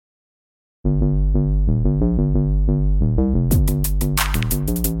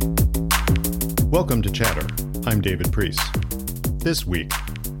Welcome to Chatter. I'm David Priest. This week,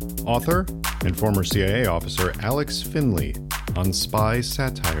 author and former CIA officer Alex Finley on spy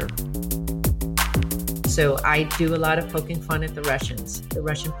satire. So I do a lot of poking fun at the Russians. The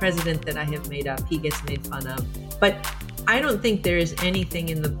Russian president that I have made up, he gets made fun of. But I don't think there is anything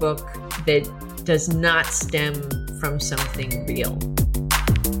in the book that does not stem from something real.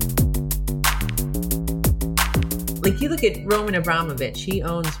 Like, you look at Roman Abramovich, he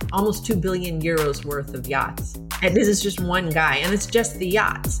owns almost 2 billion euros worth of yachts. And this is just one guy, and it's just the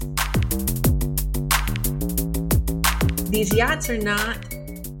yachts. These yachts are not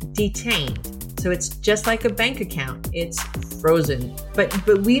detained. So it's just like a bank account. It's frozen. But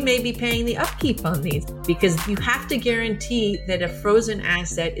we may be paying the upkeep on these because you have to guarantee that a frozen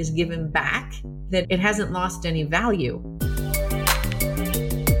asset is given back, that it hasn't lost any value.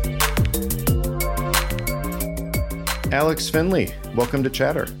 Alex Finley, welcome to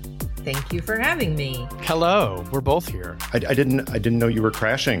Chatter. Thank you for having me. Hello, we're both here. I didn't know you were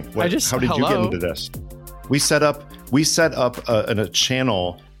crashing. How did you get into this? We set up a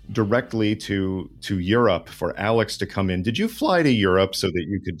channel directly to Europe for Alex to come in. Did you fly to Europe so that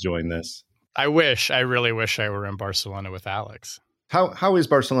you could join this? I really wish I were in Barcelona with Alex. How is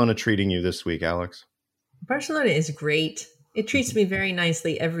Barcelona treating you this week, Alex? Barcelona is great. It treats me very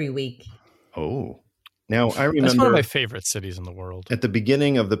nicely every week. Oh. Now, I remember... That's one of my favorite cities in the world. At the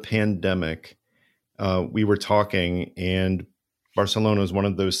beginning of the pandemic, we were talking, and Barcelona is one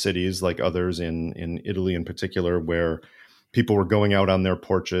of those cities, like others in Italy in particular, where people were going out on their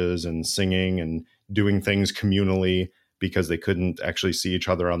porches and singing and doing things communally because they couldn't actually see each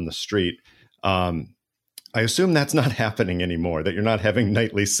other on the street. I assume that's not happening anymore, that you're not having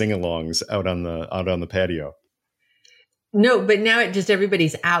nightly sing-alongs out on the patio. No, but now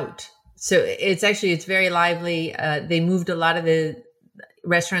everybody's out. So it's very lively. They moved a lot of the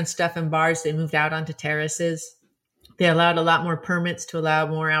restaurant stuff and bars. They moved out onto terraces. They allowed a lot more permits to allow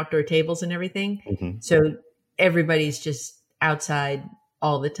more outdoor tables and everything. Mm-hmm. So everybody's just outside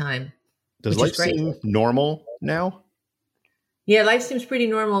all the time. Does life seem normal now? Yeah, life seems pretty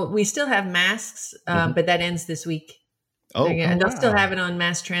normal. We still have masks, but that ends this week. And they'll still have it on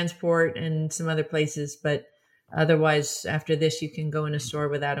mass transport and some other places, but otherwise, after this, you can go in a store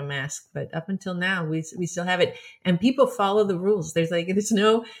without a mask. But up until now, we still have it. And people follow the rules.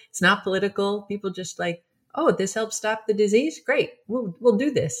 It's not political. People just like, oh, this helps stop the disease? Great. We'll do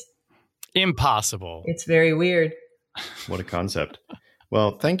this. Impossible. It's very weird. What a concept.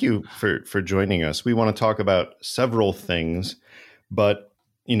 Well, thank you for joining us. We want to talk about several things, but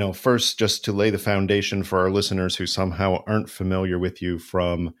first, just to lay the foundation for our listeners who somehow aren't familiar with you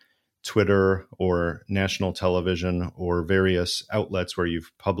from Twitter or national television or various outlets where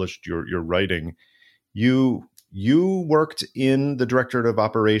you've published your writing. You worked in the Directorate of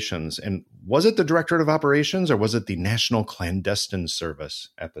Operations. And was it the Directorate of Operations or was it the National Clandestine Service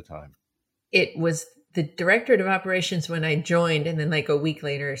at the time? It was the Directorate of Operations when I joined, and then like a week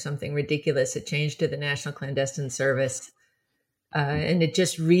later or something ridiculous, it changed to the National Clandestine Service. And it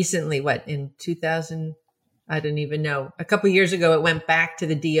just recently, in 2000, I don't even know. A couple of years ago, it went back to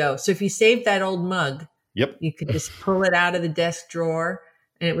the DO. So if you saved that old mug, you could just pull it out of the desk drawer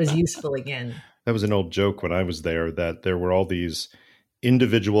and it was useful again. That was an old joke when I was there, that there were all these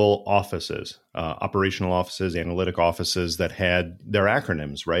individual offices, operational offices, analytic offices that had their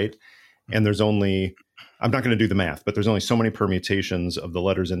acronyms, right? And there's only, I'm not going to do the math, but there's only so many permutations of the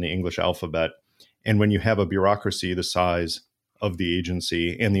letters in the English alphabet. And when you have a bureaucracy the size of the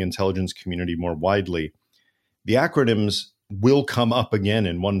agency and the intelligence community more widely, the acronyms will come up again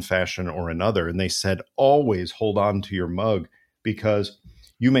in one fashion or another. And they said, always hold on to your mug because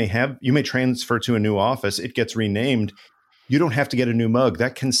you may transfer to a new office. It gets renamed. You don't have to get a new mug.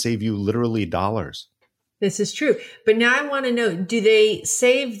 That can save you literally dollars. This is true. But now I want to know, do they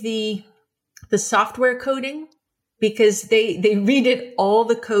save the software coding? Because they redid all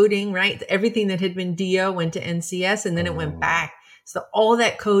the coding, right? Everything that had been DO went to NCS and then it went back. So all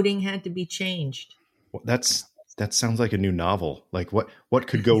that coding had to be changed. Well, that sounds like a new novel. Like what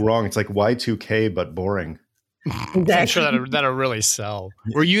could go wrong? It's like Y2K, but boring. Exactly. I'm sure that'll really sell.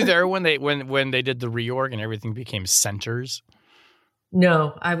 Were you there when they did the reorg and everything became centers?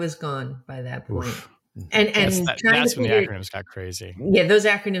 No, I was gone by that point. Oof. And that's when the acronyms got crazy. Yeah, those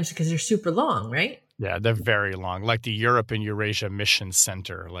acronyms, because they're super long, right? Yeah, they're very long. Like the Europe and Eurasia Mission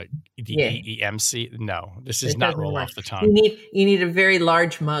Center, like the EEMC. No, this is not roll off the tongue. You need a very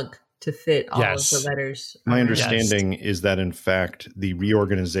large mug to fit all of the letters. My understanding is that, in fact, the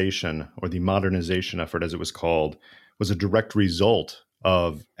reorganization or the modernization effort, as it was called, was a direct result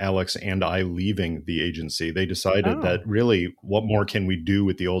of Alex and I leaving the agency. They decided that really, what more can we do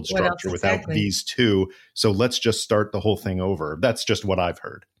with the old structure without these two? So let's just start the whole thing over. That's just what I've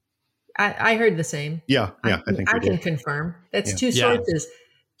heard. I heard the same. Yeah. I think I can confirm. That's two sources.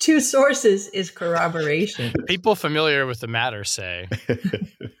 Two sources is corroboration. People familiar with the matter say.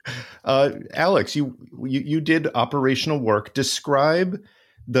 Alex, you did operational work. Describe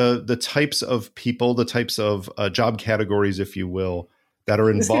the types of people, the types of job categories, if you will, that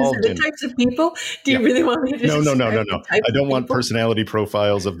are involved in types of people. Do you really want me to? No. I don't want personality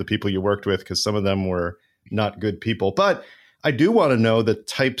profiles of the people you worked with, because some of them were not good people. But I do want to know the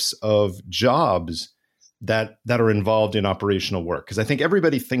types of jobs that are involved in operational work, because I think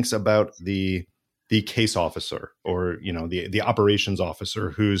everybody thinks about the case officer, or the operations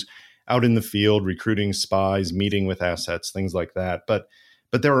officer who's out in the field recruiting spies, meeting with assets, things like that. But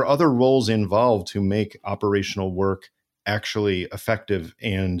there are other roles involved to make operational work actually effective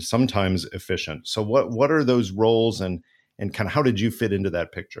and sometimes efficient. So what are those roles, and kind of how did you fit into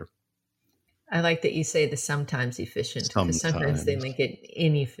that picture? I like that you say the sometimes efficient, because sometimes they make it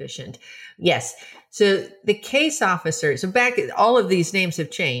inefficient. Yes. So the case officer, all of these names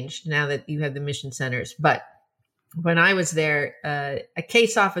have changed now that you have the mission centers. But when I was there, a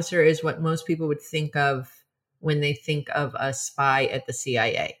case officer is what most people would think of when they think of a spy at the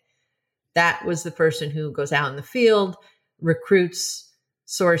CIA. That was the person who goes out in the field, recruits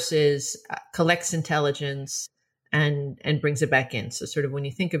sources, collects intelligence, and brings it back in. So sort of when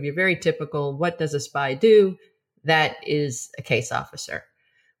you think of your very typical, what does a spy do? That is a case officer.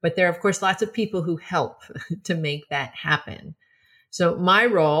 But there are, of course, lots of people who help to make that happen. So my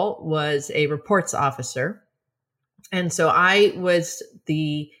role was a reports officer. And so I was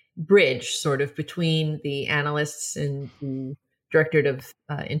the bridge sort of between the analysts and the Directorate of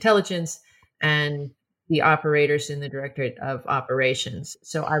Intelligence and the operators in the Directorate of Operations.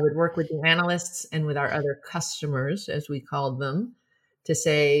 So I would work with the analysts and with our other customers, as we called them, to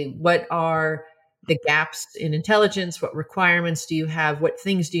say, what are the gaps in intelligence? What requirements do you have? What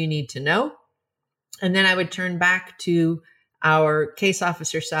things do you need to know? And then I would turn back to our case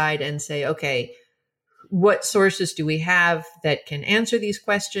officer side and say, okay, what sources do we have that can answer these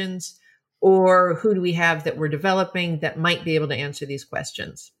questions? Or who do we have that we're developing that might be able to answer these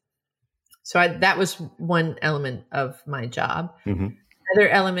questions? So that was one element of my job. Mm-hmm. Another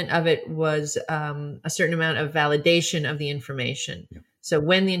element of it was a certain amount of validation of the information. Yeah. So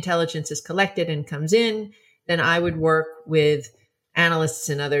when the intelligence is collected and comes in, then I would work with analysts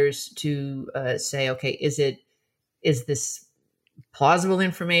and others to say, okay, is this plausible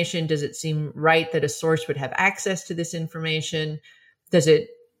information? Does it seem right that a source would have access to this information? Does it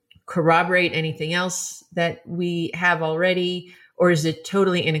corroborate anything else that we have already? Or is it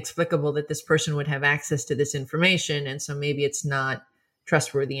totally inexplicable that this person would have access to this information? And so maybe it's not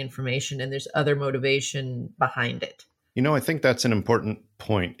trustworthy information and there's other motivation behind it. I think that's an important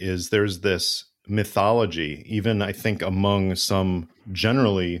point, is there's this mythology, even I think among some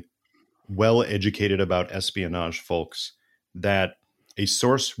generally well-educated about espionage folks, that a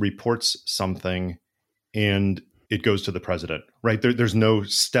source reports something and it goes to the president, right? There's no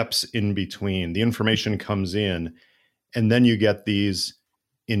steps in between. The information comes in, and then you get these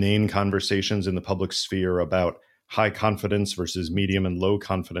inane conversations in the public sphere about high confidence versus medium and low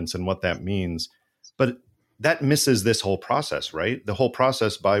confidence and what that means. But that misses this whole process, right? The whole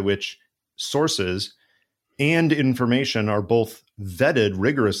process by which sources and information are both vetted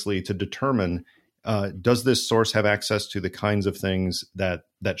rigorously to determine, does this source have access to the kinds of things that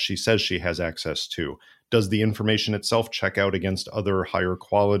she says she has access to? Does the information itself check out against other higher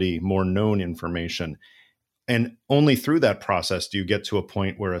quality, more known information? And only through that process do you get to a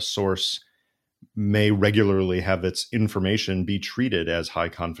point where a source may regularly have its information be treated as high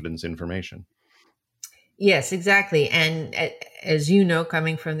confidence information. Yes, exactly. And as you know,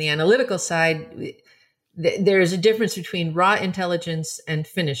 coming from the analytical side, there is a difference between raw intelligence and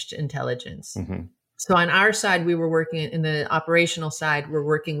finished intelligence. Mm-hmm. So on our side, we were working in the operational side, we're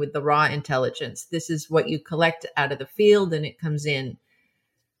working with the raw intelligence. This is what you collect out of the field and it comes in.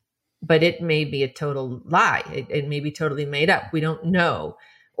 But it may be a total lie. It may be totally made up. We don't know.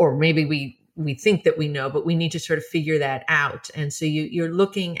 Or maybe we think that we know, but we need to sort of figure that out. And so you're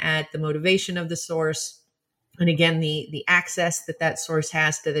looking at the motivation of the source. And again, the access that source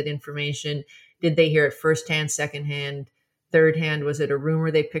has to that information. Did they hear it firsthand, secondhand, thirdhand? Was it a rumor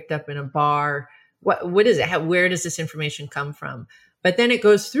they picked up in a bar? What is it? Where does this information come from? But then it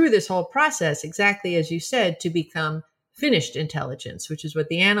goes through this whole process, exactly as you said, to become finished intelligence, which is what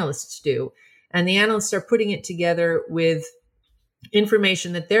the analysts do. And the analysts are putting it together with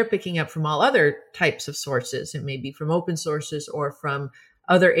information that they're picking up from all other types of sources. It may be from open sources or from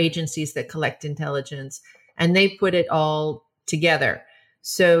other agencies that collect intelligence, and they put it all together.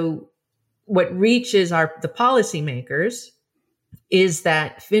 So what reaches the policymakers is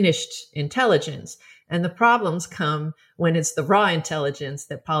that finished intelligence. And the problems come when it's the raw intelligence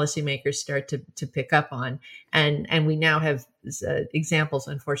that policymakers start to pick up on. And we now have examples,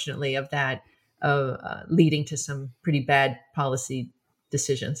 unfortunately, of that leading to some pretty bad policy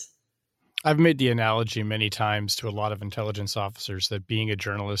decisions. I've made the analogy many times to a lot of intelligence officers that being a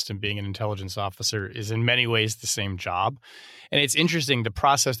journalist and being an intelligence officer is in many ways the same job. And it's interesting, the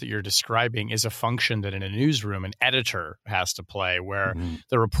process that you're describing is a function that in a newsroom, an editor has to play, where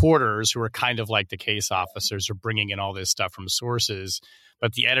the reporters, who are kind of like the case officers, are bringing in all this stuff from sources,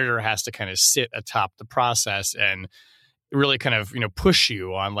 but the editor has to kind of sit atop the process and really kind of, push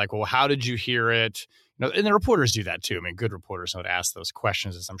you on like, well, how did you hear it? And the reporters do that too. I mean, good reporters don't ask those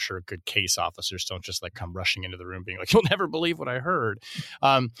questions, as I'm sure good case officers don't just like come rushing into the room being like, you'll never believe what I heard.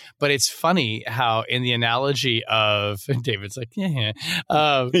 But it's funny how in the analogy of, David's like,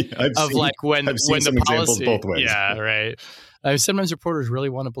 of when the policy, both ways. Yeah, right. Sometimes reporters really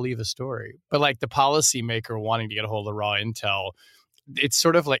want to believe a story, but like the policymaker wanting to get a hold of raw intel, it's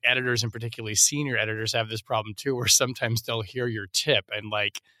sort of like editors, and particularly senior editors, have this problem too, where sometimes they'll hear your tip and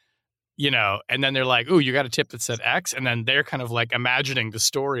like, and then they're like, "Ooh, you got a tip that said X," and then they're kind of like imagining the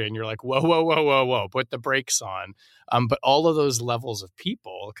story, and you're like, "Whoa, put the brakes on." But all of those levels of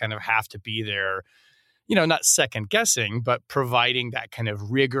people kind of have to be there, not second guessing, but providing that kind of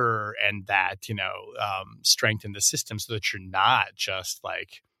rigor and that strength in the system, so that you're not just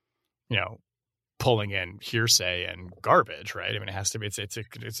like, pulling in hearsay and garbage, right? I mean, it has to be. It has to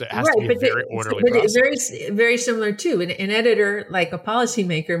be a very orderly process. Very, very similar too. An editor, like a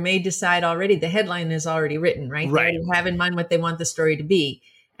policymaker, may decide already. The headline is already written, right? Right. They have in mind what they want the story to be,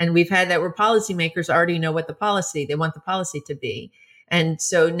 and we've had that where policymakers already know what they want the policy to be, and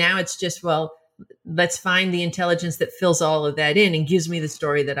so now it's just, well, let's find the intelligence that fills all of that in and gives me the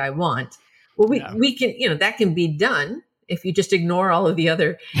story that I want. Well, we can, that can be done if you just ignore all of the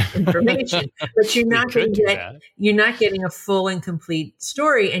other information, but you're not getting a full and complete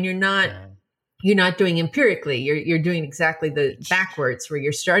story, and you're not doing empirically. You're doing exactly the backwards, where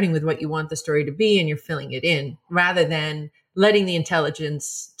you're starting with what you want the story to be and you're filling it in, rather than letting the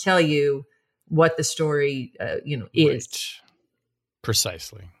intelligence tell you what the story is. Right.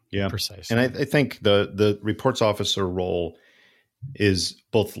 Precisely. Yeah. Precisely. And I think the reports officer role is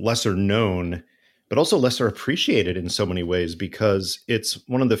both lesser known, but also lesser appreciated in so many ways, because it's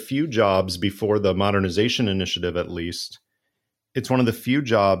one of the few jobs, before the modernization initiative at least, it's one of the few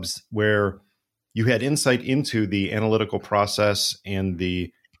jobs where you had insight into the analytical process and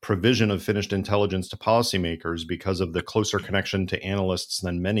the provision of finished intelligence to policymakers because of the closer connection to analysts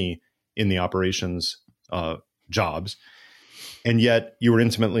than many in the operations jobs. And yet you were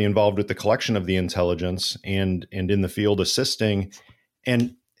intimately involved with the collection of the intelligence and in the field assisting.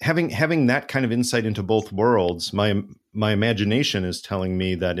 And having that kind of insight into both worlds, my imagination is telling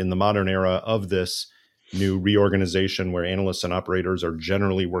me that in the modern era of this new reorganization, where analysts and operators are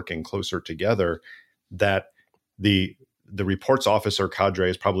generally working closer together, that the reports officer cadre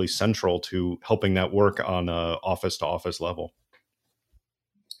is probably central to helping that work on a office to office level.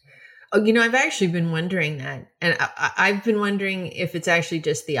 Oh, I've actually been wondering that, and I've been wondering if it's actually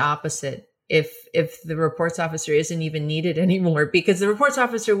just the opposite. If the reports officer isn't even needed anymore, because the reports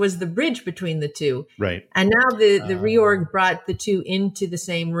officer was the bridge between the two. Right. And now the reorg brought the two into the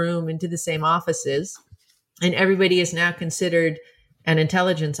same room, into the same offices, and everybody is now considered an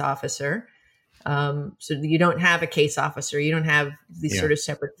intelligence officer. So you don't have a case officer. You don't have these sort of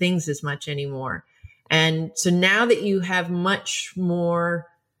separate things as much anymore. And so now that you have much more,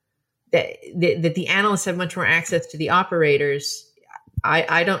 that the analysts have much more access to the operators,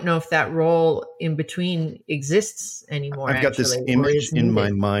 I don't know if that role in between exists anymore. I've got this image in my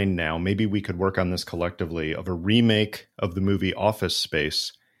mind now. Maybe we could work on this collectively, of a remake of the movie Office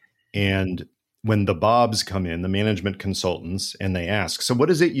Space. And when the Bobs come in, the management consultants, and they ask, "So what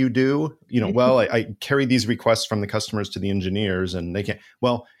is it you do?" Well, I carry these requests from the customers to the engineers, and they can't.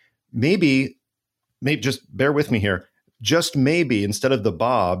 Well, maybe just bear with me here. Just maybe instead of the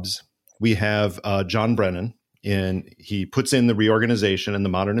Bobs, we have John Brennan. And he puts in the reorganization and the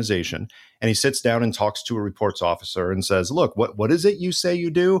modernization, and he sits down and talks to a reports officer and says, "Look, what is it you say you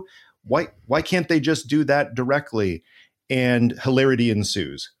do? Why can't they just do that directly?" And hilarity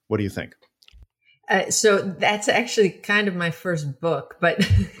ensues. What do you think? So that's actually kind of my first book, but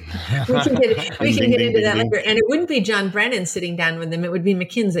we can get into that later. And it wouldn't be John Brennan sitting down with them; it would be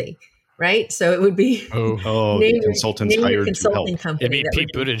McKinsey, right? So it would be the consultants hired consulting to help. company. It'd be Pete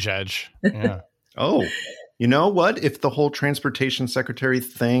Buttigieg. Yeah. Oh, you know what? If the whole transportation secretary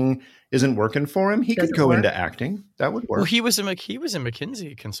thing isn't working for him, he could go into acting. That would work. Well, he was a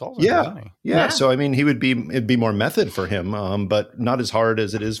McKinsey consultant, wasn't he? Yeah. So I mean, it'd be more method for him, but not as hard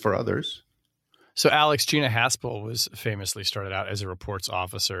as it is for others. So Alex, Gina Haspel was famously started out as a reports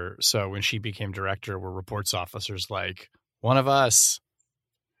officer. So when she became director, were reports officers like one of us?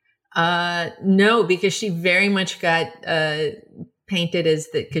 No, because she very much got painted as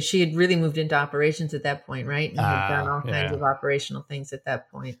because she had really moved into operations at that point, right? And had done all kinds of operational things at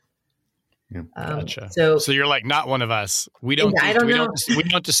that point. Yeah. Gotcha. So you're like, not one of us. We don't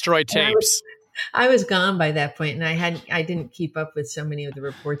destroy tapes. I was gone by that point, and I didn't keep up with so many of the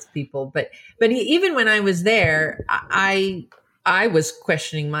reports people. But even when I was there, I was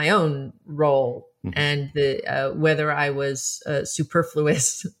questioning my own role and the whether I was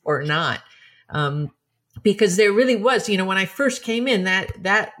superfluous or not. Because there really was, when I first came in,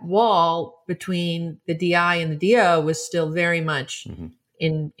 that wall between the DI and the DO was still very much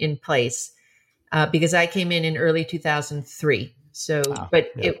in place, because I came in early 2003. So,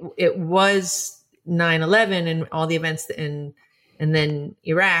 it was 9/11 and all the events and then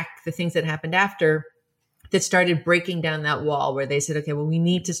Iraq, the things that happened after, that started breaking down that wall, where they said, okay, well, we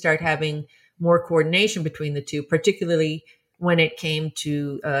need to start having more coordination between the two, particularly when it came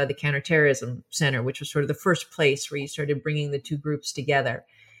to the Counterterrorism Center, which was sort of the first place where you started bringing the two groups together.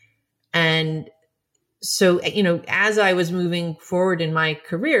 And so, as I was moving forward in my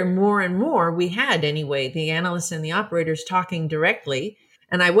career, more and more we had, anyway, the analysts and the operators talking directly.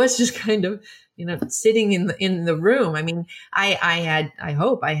 And I was just kind of, sitting in the room. I mean, I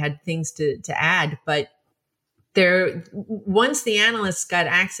hope I had things to add, but once the analysts got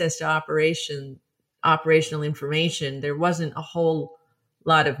access to operational information, there wasn't a whole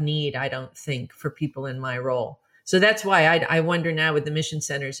lot of need, I don't think, for people in my role. So that's why I wonder now with the mission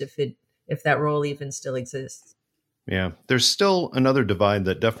centers if that role even still exists. Yeah, there's still another divide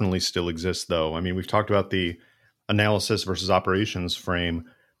that definitely still exists, though. I mean, we've talked about the analysis versus operations frame,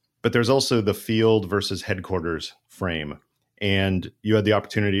 but there's also the field versus headquarters frame. And you had the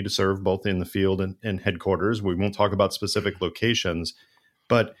opportunity to serve both in the field and headquarters. We won't talk about specific locations,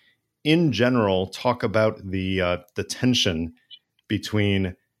 but in general, talk about the tension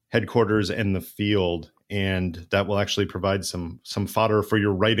between headquarters and the field. And that will actually provide some fodder for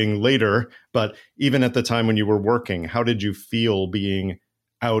your writing later. But even at the time when you were working, how did you feel being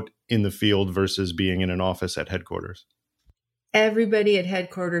out in the field versus being in an office at headquarters? Everybody at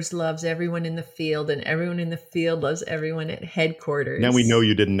headquarters loves everyone in the field, and everyone in the field loves everyone at headquarters. Now we know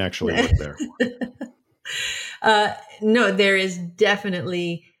you didn't actually work there. No, there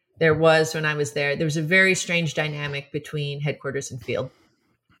was when I was there. There was a very strange dynamic between headquarters and field,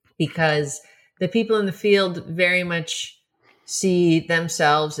 because the people in the field very much see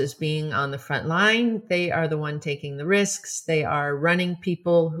themselves as being on the front line. They are the one taking the risks. They are running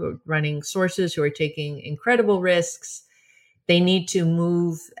people who are running sources who are taking incredible risks. They need to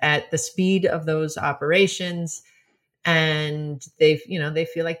move at the speed of those operations. And they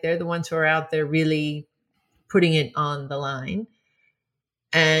feel like they're the ones who are out there really putting it on the line.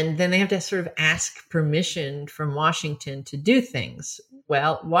 And then they have to sort of ask permission from Washington to do things.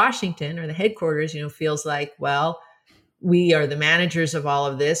 Well, Washington, or the headquarters, feels like, well, we are the managers of all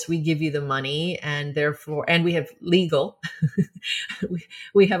of this. We give you the money, and therefore, and we have legal.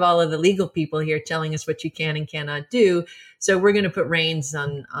 we have all of the legal people here telling us what you can and cannot do. So we're going to put reins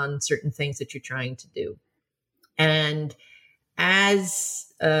on certain things that you're trying to do. And as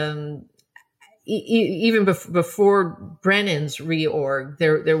even before Brennan's reorg,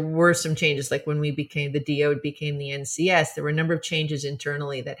 there were some changes. Like when we became the DO, became the NCS, there were a number of changes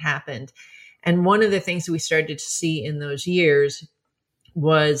internally that happened. And one of the things that we started to see in those years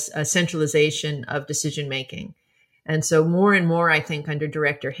was a centralization of decision making. And so more and more, I think, under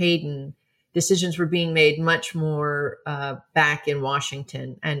Director Hayden, decisions were being made much more back in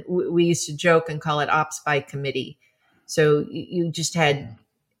Washington. And we used to joke and call it ops by committee. So you just had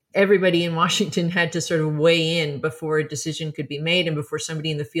everybody in Washington had to sort of weigh in before a decision could be made and before somebody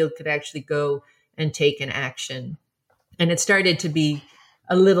in the field could actually go and take an action. And it started to be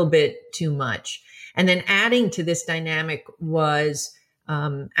a little bit too much. And then adding to this dynamic was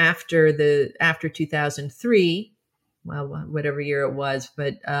after 2003, well, whatever year it was,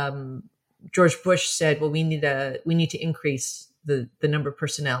 but George Bush said, well, we need to increase the number of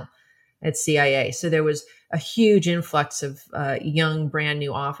personnel at CIA. So there was a huge influx of young, brand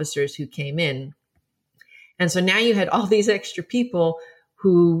new officers who came in. And so now you had all these extra people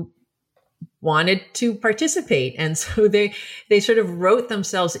who wanted to participate. And so they sort of wrote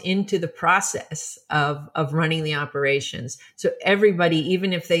themselves into the process of running the operations. So everybody,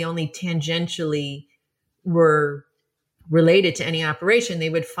 even if they only tangentially were related to any operation, they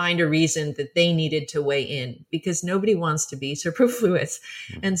would find a reason that they needed to weigh in, because nobody wants to be superfluous.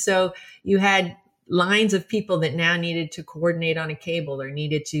 And so you had lines of people that now needed to coordinate on a cable or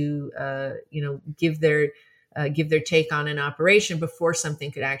needed to, give their take on an operation before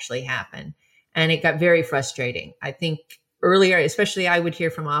something could actually happen. And it got very frustrating. I think earlier, especially I would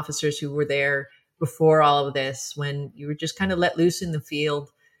hear from officers who were there before all of this, when you were just kind of let loose in the field.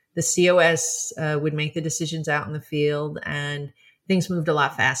 The COS would make the decisions out in the field and things moved a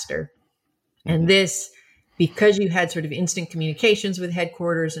lot faster. And this, because you had sort of instant communications with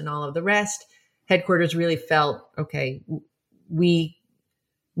headquarters and all of the rest, headquarters really felt, okay, we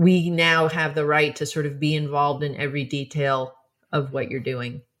now have the right to sort of be involved in every detail of what you're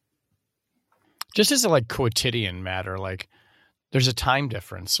doing. Just as a quotidian matter, there's a time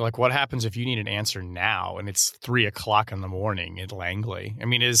difference. So what happens if you need an answer now and it's 3:00 in the morning in Langley? I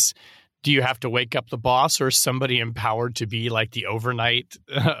mean, do you have to wake up the boss, or is somebody empowered to be the overnight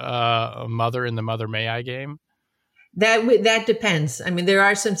mother in the Mother May I game? That depends. I mean, there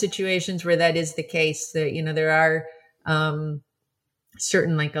are some situations where that is the case. That there are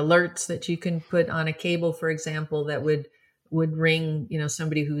certain alerts that you can put on a cable, for example, that would ring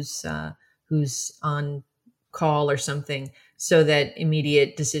somebody who's on call or something, so that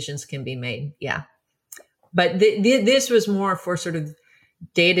immediate decisions can be made. Yeah. But this was more for sort of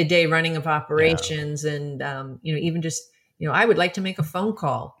day-to-day running of operations. Yeah. And, even just, I would like to make a phone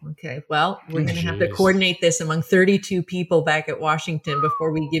call. Okay, well, we're going to have to coordinate this among 32 people back at Washington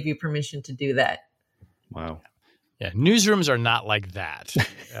before we give you permission to do that. Wow. Yeah, newsrooms are not like that,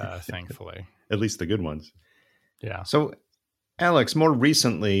 thankfully. At least the good ones. Yeah. So, Alex, more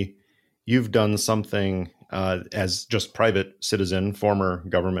recently, you've done something as just private citizen, former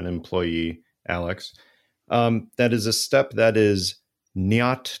government employee, Alex, that is a step that is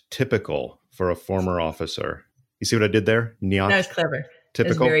not typical for a former officer. You see what I did there? That was clever.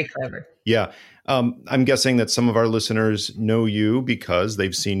 Typical. That was very clever. Yeah. I'm guessing that some of our listeners know you because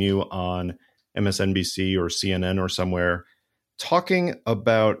they've seen you on MSNBC or CNN or somewhere talking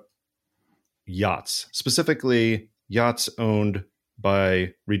about yachts, specifically yachts owned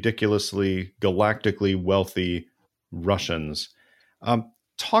by ridiculously, galactically wealthy Russians.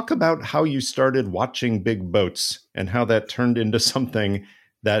 Talk about how you started watching big boats and how that turned into something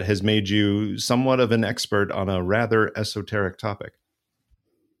that has made you somewhat of an expert on a rather esoteric topic.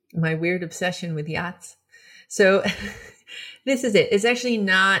 My weird obsession with yachts. So this is it. It's actually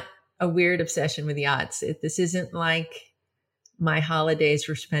not a weird obsession with yachts. This isn't like my holidays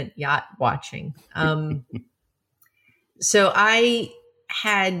were spent yacht watching. So I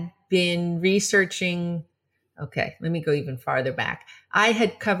had been researching, okay, let me go even farther back. I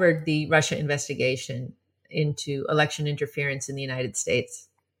had covered the Russia investigation into election interference in the United States.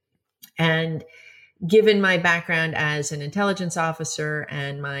 And given my background as an intelligence officer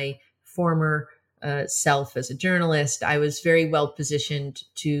and my former self as a journalist, I was very well positioned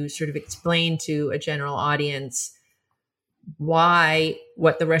to sort of explain to a general audience why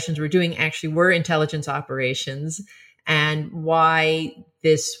what the Russians were doing actually were intelligence operations, and why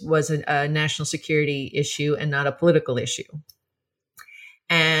this was a national security issue and not a political issue.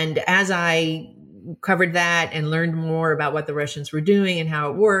 And as I covered that and learned more about what the Russians were doing and how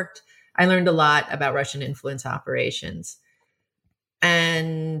it worked, I learned a lot about Russian influence operations.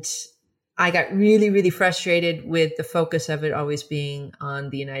 And I got really, really frustrated with the focus of it always being on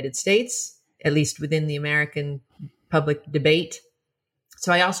the United States, at least within the American public debate.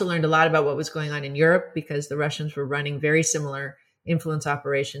 So I also learned a lot about what was going on in Europe, because the Russians were running very similar influence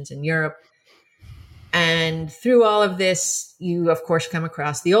operations in Europe. And through all of this, you, of course, come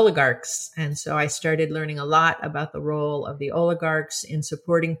across the oligarchs. And so I started learning a lot about the role of the oligarchs in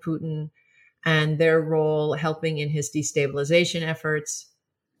supporting Putin and their role helping in his destabilization efforts.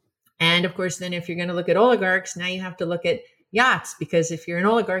 And of course, then if you're going to look at oligarchs, now you have to look at yachts, because if you're an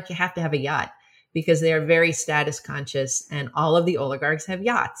oligarch, you have to have a yacht, because they are very status conscious, and all of the oligarchs have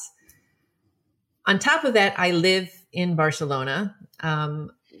yachts. On top of that, I live in Barcelona,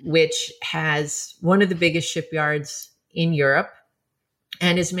 which has one of the biggest shipyards in Europe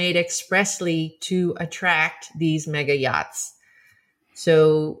and is made expressly to attract these mega yachts.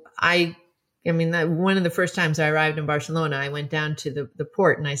 So I mean, one of the first times I arrived in Barcelona, I went down to the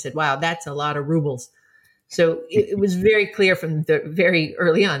port and I said, wow, that's a lot of rubles. So it was very clear from the very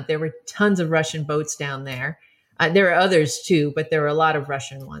early on, there were tons of Russian boats down there. There are others too, but there were a lot of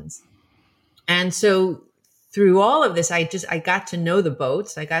Russian ones. And so through all of this, I got to know the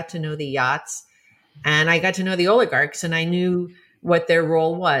boats, I got to know the yachts, and I got to know the oligarchs, and I knew what their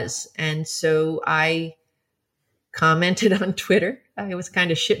role was. And so I commented on Twitter. I was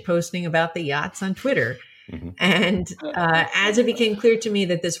kind of shit posting about the yachts on Twitter. Mm-hmm. And as it became clear to me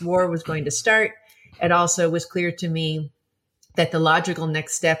that this war was going to start, it also was clear to me that the logical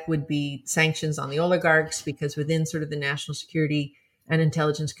next step would be sanctions on the oligarchs, because within sort of the national security and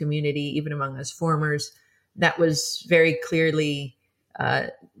intelligence community, even among us formers, that was very clearly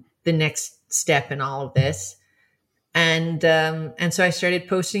the next step in all of this. And so I started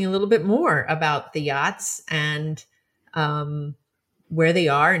posting a little bit more about the yachts and where they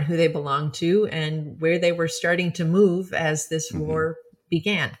are and who they belong to and where they were starting to move as this war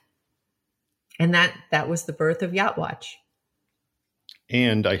began. And that was the birth of Yacht Watch.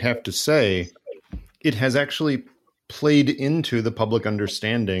 And I have to say, it has actually played into the public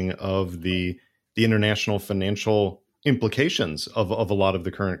understanding of the international financial implications of a lot of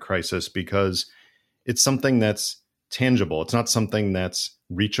the current crisis, because it's something that's tangible. It's not something that's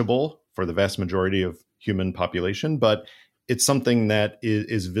reachable for the vast majority of human population, but it's something that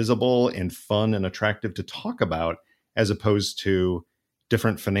is visible and fun and attractive to talk about, as opposed to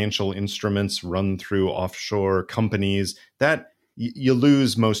different financial instruments run through offshore companies. That you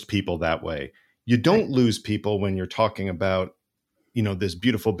lose most people that way. You don't lose people when you're talking about, this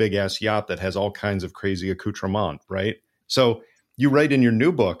beautiful big ass yacht that has all kinds of crazy accoutrement, right? So you write in your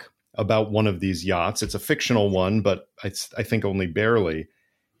new book about one of these yachts. It's a fictional one, but I think only barely.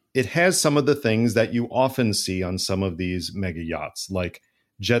 It has some of the things that you often see on some of these mega yachts, like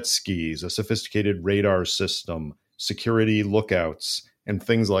jet skis, a sophisticated radar system, security lookouts, and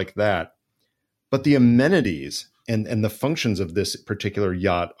things like that. But the amenities and the functions of this particular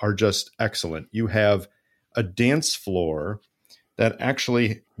yacht are just excellent. You have a dance floor that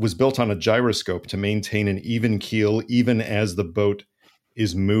actually was built on a gyroscope to maintain an even keel, even as the boat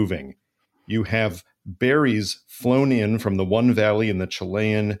is moving. You have berries flown in from the one valley in the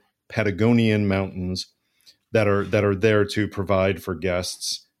Chilean Patagonian mountains that are there to provide for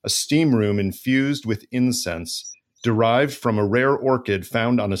guests. A steam room infused with incense, derived from a rare orchid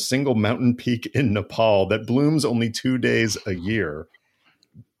found on a single mountain peak in Nepal that blooms only 2 days a year.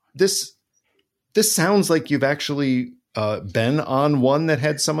 This sounds like you've actually been on one that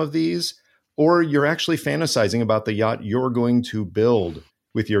had some of these, or you're actually fantasizing about the yacht you're going to build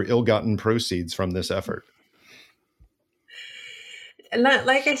with your ill-gotten proceeds from this effort.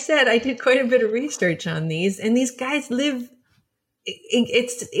 Like I said, I did quite a bit of research on these, and these guys live.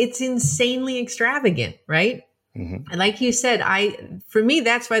 It's insanely extravagant, right? Mm-hmm. And like you said, for me,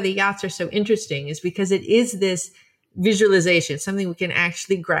 that's why the yachts are so interesting, is because it is this visualization, something we can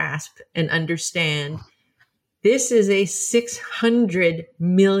actually grasp and understand. This is a $600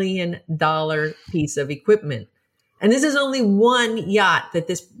 million piece of equipment. And this is only one yacht that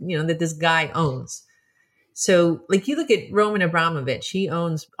this guy owns. So like you look at Roman Abramovich, he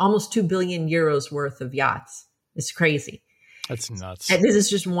owns almost 2 billion euros worth of yachts. It's crazy. That's nuts. And this is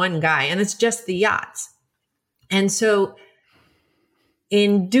just one guy, and it's just the yachts. And so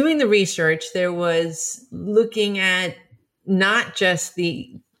in doing the research, there was looking at not just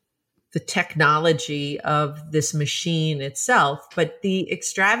the technology of this machine itself, but the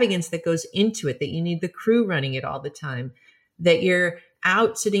extravagance that goes into it, that you need the crew running it all the time, that you're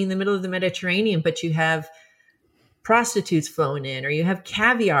out sitting in the middle of the Mediterranean, but you have prostitutes flown in, or you have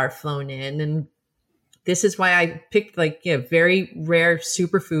caviar flown in. And this is why I picked very rare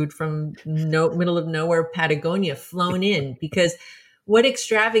superfood from middle of nowhere Patagonia flown in, because what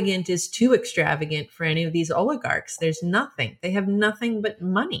extravagant is too extravagant for any of these oligarchs? There's nothing. They have nothing but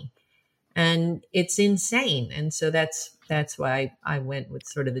money, and it's insane. And so that's why I went with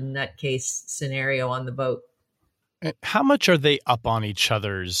sort of the nutcase scenario on the boat. How much are they up on each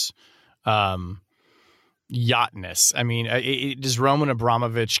other's yachtness? I mean, does Roman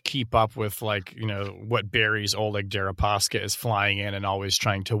Abramovich keep up with what Barry's Oleg Deripaska is flying in and always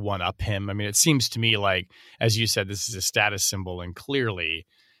trying to one up him? I mean, it seems to me like, as you said, this is a status symbol, and clearly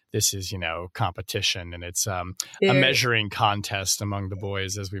this is, competition, and it's a measuring contest among the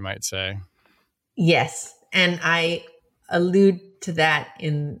boys, as we might say. Yes. And I allude to that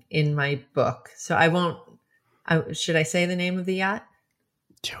in my book. So I won't, should I say the name of the yacht?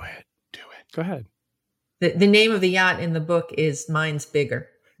 Do it. Go ahead. The name of the yacht in the book is Mine's Bigger.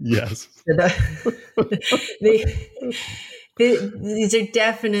 Yes. These are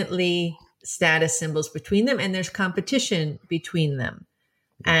definitely status symbols between them, and there's competition between them.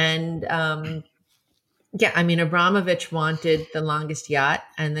 And Abramovich wanted the longest yacht,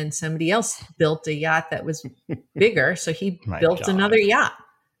 and then somebody else built a yacht that was bigger, so he built another yacht.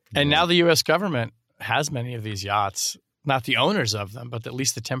 And now the U.S. government has many of these yachts, not the owners of them, but at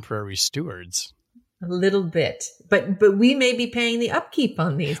least the temporary stewards. A little bit, but we may be paying the upkeep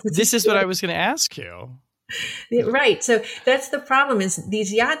on these. This is what I was going to ask you. Right. So that's the problem, is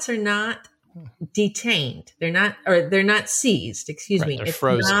these yachts are not detained. They're not seized. Excuse me. They're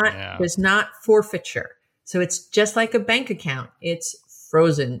frozen. There's not forfeiture. So it's just like a bank account. It's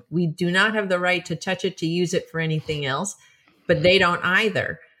frozen. We do not have the right to touch it, to use it for anything else, but they don't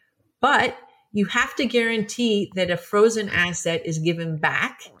either. But you have to guarantee that a frozen asset is given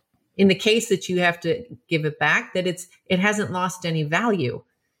back. In the case that you have to give it back, that it hasn't lost any value.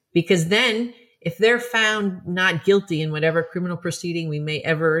 Because then if they're found not guilty in whatever criminal proceeding we may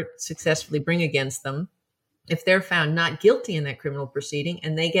ever successfully bring against them, if they're found not guilty in that criminal proceeding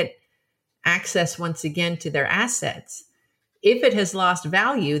and they get access once again to their assets, if it has lost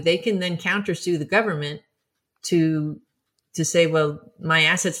value, they can then countersue the government to say, well, my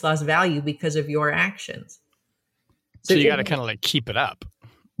assets lost value because of your actions. So you got to kind of like keep it up.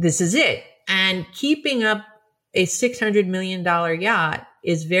 This is it. And keeping up a $600 million yacht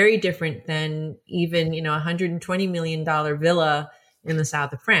is very different than even, $120 million villa in the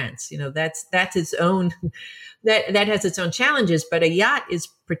south of France. That's its own, that has its own challenges, but a yacht is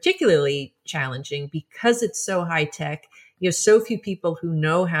particularly challenging because it's so high tech. You have so few people who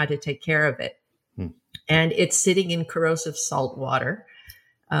know how to take care of it. And it's sitting in corrosive salt water.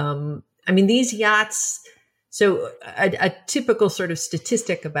 These yachts, so a typical sort of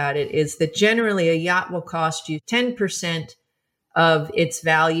statistic about it is that generally a yacht will cost you 10% of its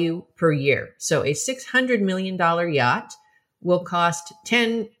value per year. So a $600 million yacht will cost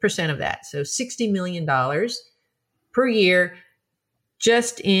 10% of that. So $60 million per year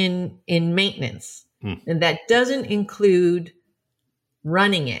just in maintenance. And that doesn't include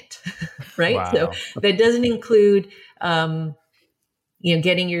running it, right? Wow. So that doesn't include,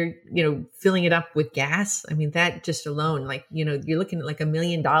 getting your, filling it up with gas. That just alone, you're looking at like $1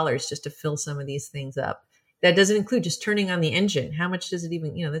 million just to fill some of these things up. That doesn't include just turning on the engine. How much does it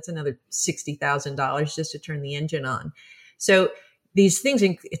even, that's another $60,000 just to turn the engine on. So these things,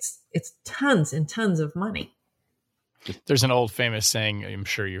 it's tons and tons of money. There's an old famous saying, I'm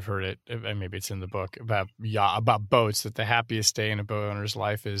sure you've heard it, and maybe it's in the book, about boats, that the happiest day in a boat owner's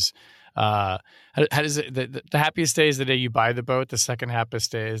life is, how does it, the happiest day is the day you buy the boat. The second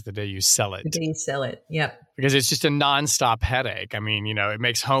happiest day is the day you sell it. The day you sell it. Yep. Because it's just a nonstop headache. It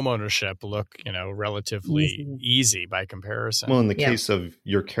makes home ownership look, relatively easy by comparison. Well, in the case of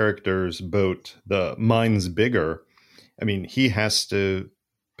your character's boat, mine's bigger. He has to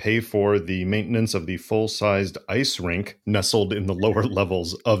pay for the maintenance of the full-sized ice rink nestled in the lower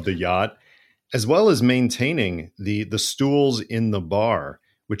levels of the yacht, as well as maintaining the stools in the bar,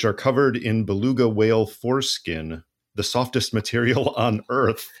 which are covered in beluga whale foreskin, the softest material on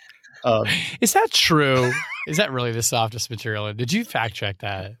Earth. Is that true? Is that really the softest material? Did you fact check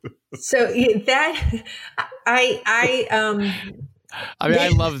that? So that I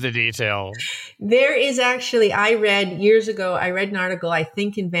love the detail. There is actually, years ago, I read an article, I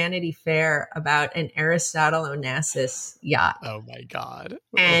think in Vanity Fair, about an Aristotle Onassis yacht. Oh my God.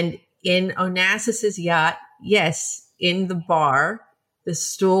 And in Onassis's yacht, yes, in the bar, the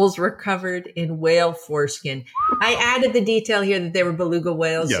stools were covered in whale foreskin. I added the detail here that they were beluga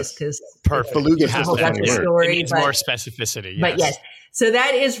whales just because. Perfect. Beluga is the story. It needs more specificity. Yes. But yes, so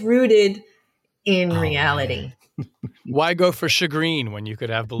that is rooted in reality. Man. Why go for shagreen when you could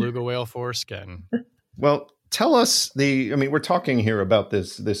have beluga whale foreskin? Well, tell us we're talking here about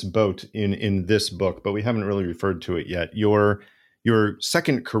this boat in this book, but we haven't really referred to it yet. Your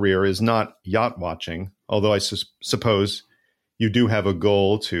second career is not yacht watching, although I suppose you do have a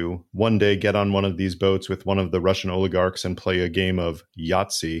goal to one day get on one of these boats with one of the Russian oligarchs and play a game of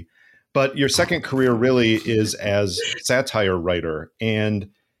Yahtzee. But your second career really is as satire writer, and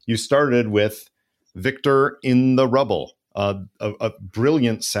you started with Victor in the Rubble, a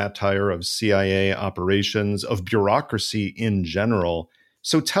brilliant satire of CIA operations, of bureaucracy in general.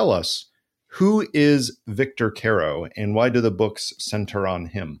 So tell us, who is Victor Caro, and why do the books center on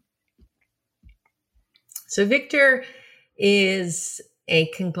him? So Victor is a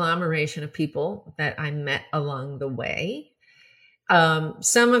conglomeration of people that I met along the way.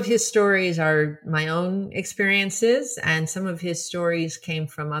 Some of his stories are my own experiences, and some of his stories came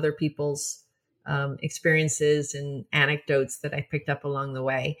from other people's experiences and anecdotes that I picked up along the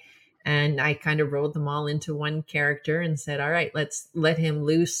way. And I kind of rolled them all into one character and said, all right, let's let him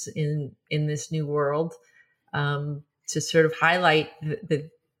loose in this new world, to sort of highlight the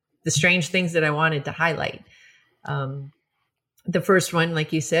strange things that I wanted to highlight. The first one,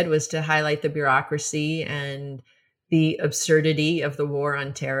 like you said, was to highlight the bureaucracy and the absurdity of the war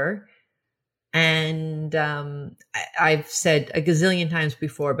on terror. And I've said a gazillion times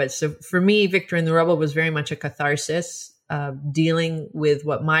before, but so for me, Victor in the Rubble was very much a catharsis, dealing with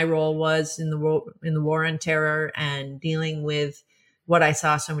what my role was in the war on terror, and dealing with what I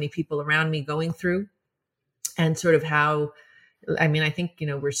saw so many people around me going through, and sort of how, I mean, I think,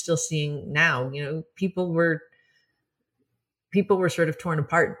 we're still seeing now, people were sort of torn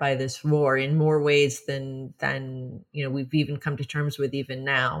apart by this war in more ways than we've even come to terms with even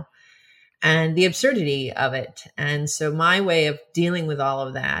now, and the absurdity of it. And so my way of dealing with all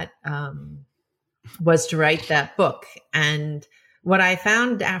of that was to write that book. And what I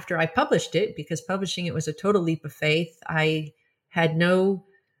found after I published it, because publishing it was a total leap of faith, I had no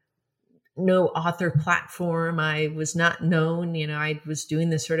author platform. I was not known, I was doing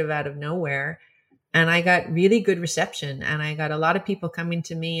this sort of out of nowhere. And I got really good reception. And I got a lot of people coming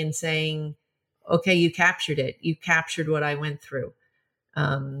to me and saying, okay, you captured it. You captured what I went through.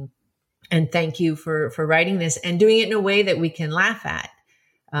 And thank you for writing this and doing it in a way that we can laugh at,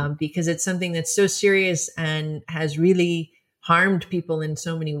 because it's something that's so serious and has really harmed people in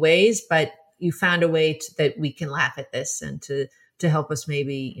so many ways. But you found a way that we can laugh at this and to help us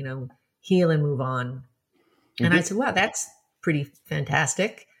maybe, heal and move on. And I said, wow, that's pretty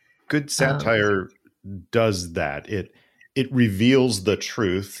fantastic. Good satire does that. It reveals the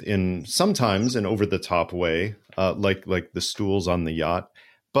truth in sometimes an over the top way, like the stools on the yacht,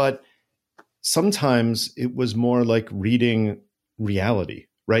 but sometimes it was more like reading reality,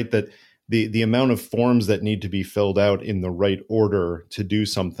 right? That the amount of forms that need to be filled out in the right order to do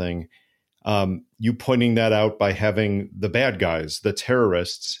something, you pointing that out by having the bad guys, the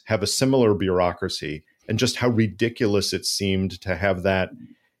terrorists, have a similar bureaucracy, and just how ridiculous it seemed to have that.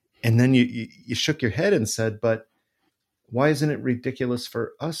 And then you shook your head and said, but why isn't it ridiculous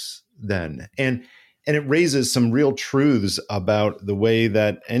for us then? And it raises some real truths about the way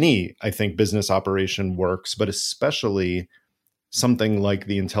that any, I think, business operation works, but especially something like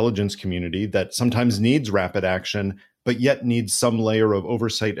the intelligence community that sometimes needs rapid action, but yet needs some layer of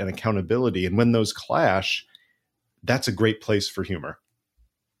oversight and accountability. And when those clash, that's a great place for humor.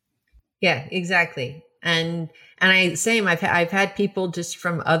 Yeah, exactly. And I've had people just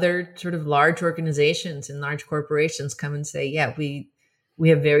from other sort of large organizations and large corporations come and say, yeah, we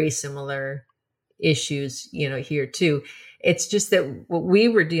have very similar issues, here too. It's just that what we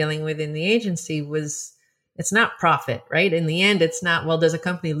were dealing with in the agency it's not profit, right? In the end, it's not, well, does a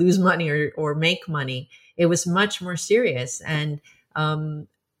company lose money or make money? It was much more serious. And none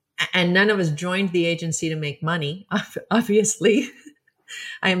of us joined the agency to make money, obviously.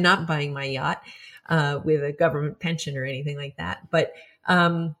 I am not buying my yacht with a government pension or anything like that. But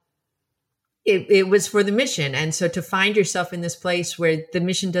it was for the mission. And so to find yourself in this place where the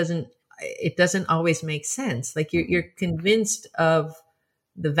mission doesn't always make sense. Like you're convinced of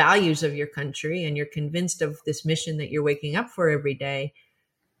the values of your country and you're convinced of this mission that you're waking up for every day.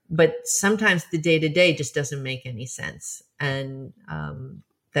 But sometimes the day to day just doesn't make any sense. And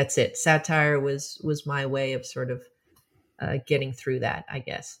that's it. Satire was my way of sort of getting through that, I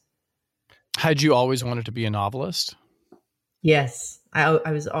guess. Had you always wanted to be a novelist? Yes.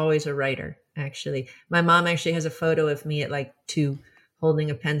 I was always a writer, actually. My mom actually has a photo of me at like 2 holding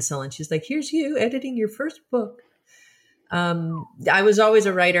a pencil. And she's like, here's you editing your first book. I was always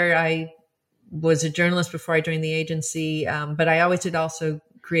a writer. I was a journalist before I joined the agency. But I always did also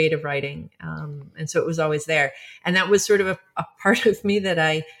creative writing. And so it was always there. And that was sort of a part of me that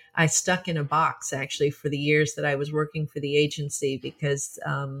I stuck in a box actually for the years that I was working for the agency, because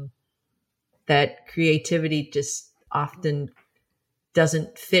that creativity just often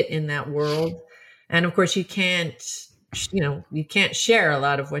doesn't fit in that world. And of course you can't share a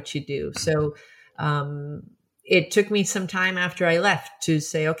lot of what you do. So it took me some time after I left to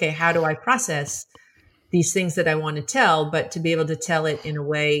say, okay, how do I process these things that I want to tell, but to be able to tell it in a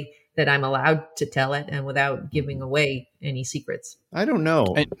way that I'm allowed to tell it and without giving away any secrets? I don't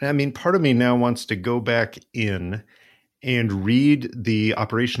know. I mean, part of me now wants to go back in and read the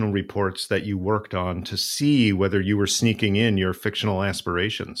operational reports that you worked on to see whether you were sneaking in your fictional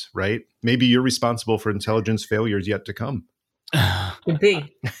aspirations, right? Maybe you're responsible for intelligence failures yet to come. Could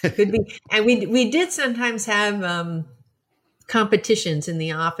be. And we did sometimes have competitions in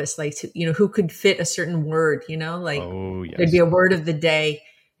the office, like, who could fit a certain word, like there'd be a word of the day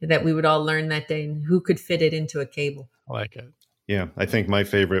that we would all learn that day and who could fit it into a cable. I like it. Yeah, I think my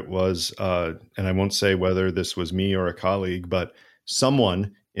favorite was, and I won't say whether this was me or a colleague, but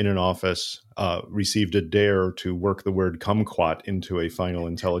someone in an office received a dare to work the word kumquat into a final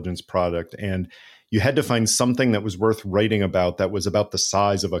intelligence product. And you had to find something that was worth writing about that was about the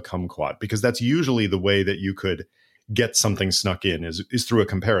size of a kumquat, because that's usually the way that you could get something snuck in is through a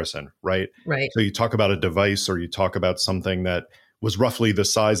comparison, right? Right. So you talk about a device, or you talk about something that was roughly the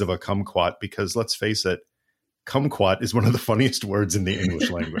size of a kumquat, because let's face it, kumquat is one of the funniest words in the English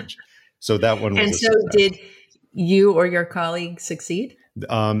language. So that one was and so success. Did you or your colleague succeed?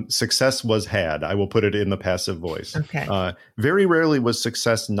 Success was had. I will put it in the passive voice. Okay. Very rarely was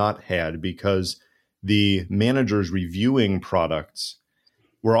success not had, because the managers reviewing products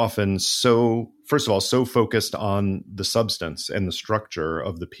were often first of all, so focused on the substance and the structure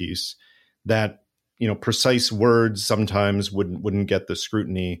of the piece that, precise words sometimes wouldn't get the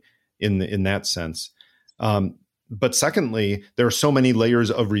scrutiny in that sense. But secondly, there are so many layers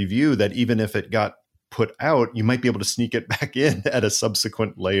of review that even if it got put out, you might be able to sneak it back in at a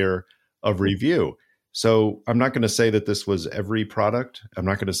subsequent layer of review. So I'm not going to say that this was every product. I'm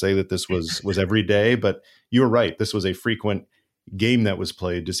not going to say that this was every day, but you're right. This was a frequent game that was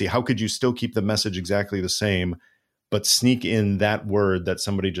played to see how could you still keep the message exactly the same, but sneak in that word that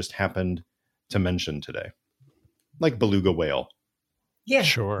somebody just happened to mention today, like beluga whale. Yeah,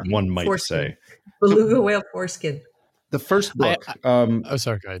 sure. One might say beluga whale foreskin. The first book.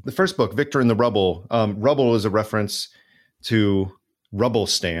 Sorry, go ahead. The first book, Victor in the Rubble. Rubble is a reference to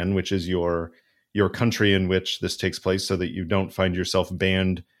Rubblestan, which is your country in which this takes place, so that you don't find yourself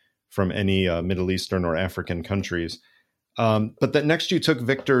banned from any Middle Eastern or African countries. But that next you took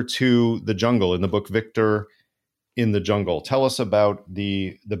Victor to the jungle in the book Victor in the Jungle. Tell us about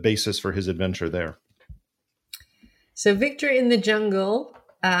the basis for his adventure there. So Victor in the Jungle,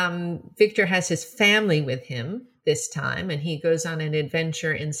 Victor has his family with him this time, and he goes on an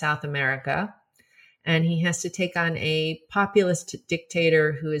adventure in South America, and he has to take on a populist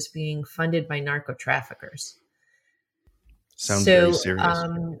dictator who is being funded by narco traffickers. Sounds very serious.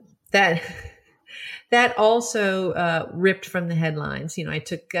 That also ripped from the headlines. I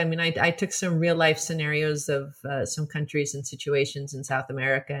took some real life scenarios of some countries and situations in South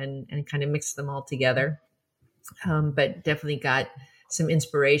America and kind of mixed them all together. But definitely got some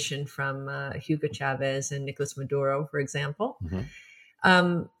inspiration from Hugo Chavez and Nicolas Maduro, for example.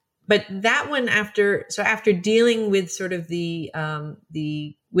 Mm-hmm. But that one, after dealing with sort of the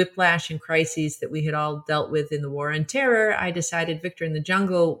whiplash and crises that we had all dealt with in the War on Terror, I decided Victor in the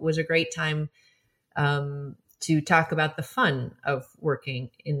Jungle was a great time to talk about the fun of working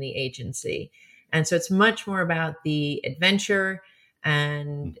in the agency. And so it's much more about the adventure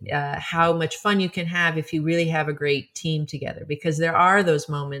and how much fun you can have if you really have a great team together, because there are those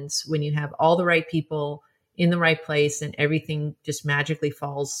moments when you have all the right people in the right place and everything just magically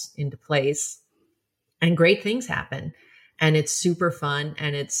falls into place and great things happen, and it's super fun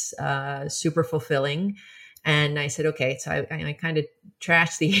and it's super fulfilling. And I said, okay, so I kind of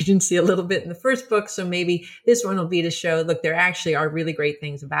trashed the agency a little bit in the first book, so maybe this one will be to show, look, there actually are really great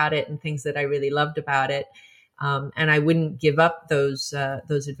things about it and things that I really loved about it. And I wouldn't give up those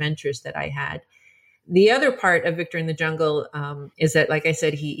adventures that I had. The other part of Victor in the Jungle is that, like I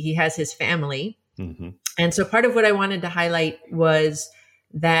said, he has his family. Mm-hmm. And so part of what I wanted to highlight was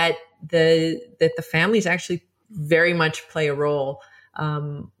that the families actually very much play a role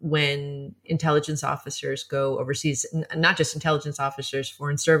when intelligence officers go overseas, not just intelligence officers,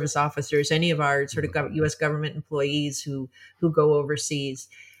 foreign service officers, any of our sort of U.S. government employees who go overseas,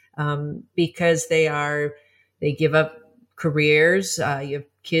 because they give up careers. You have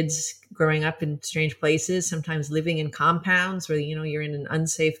kids growing up in strange places, sometimes living in compounds where, you're in an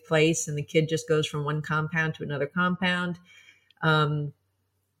unsafe place and the kid just goes from one compound to another compound. But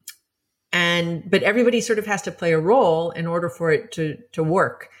everybody sort of has to play a role in order for it to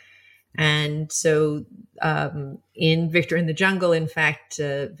work. And so in Victor in the Jungle, in fact,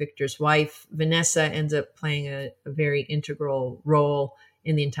 Victor's wife, Vanessa, ends up playing a very integral role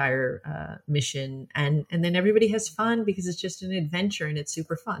in the entire mission. And then everybody has fun because it's just an adventure and it's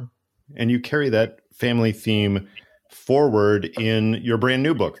super fun. And you carry that family theme forward in your brand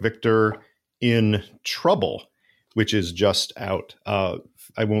new book, Victor in Trouble, which is just out.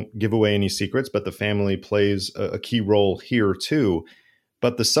 I won't give away any secrets, but the family plays a key role here too.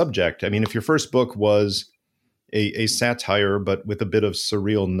 But the subject, if your first book was a satire, but with a bit of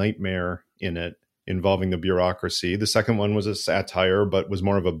surreal nightmare in it, involving the bureaucracy. The second one was a satire, but was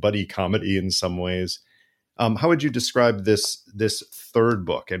more of a buddy comedy in some ways. How would you describe this third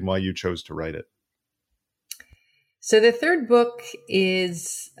book and why you chose to write it? So the third book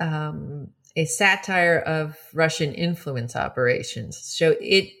is a satire of Russian influence operations. So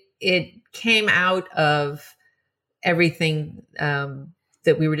it came out of everything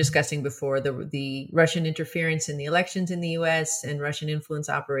that we were discussing before, the Russian interference in the elections in the US and Russian influence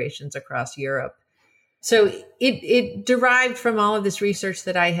operations across Europe. So it derived from all of this research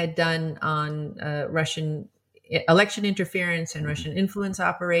that I had done on Russian election interference and Russian influence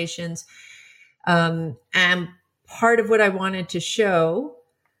operations. And part of what I wanted to show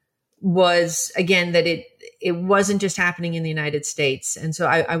was, again, that it wasn't just happening in the United States. And so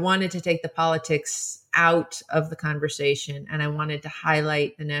I wanted to take the politics out of the conversation, and I wanted to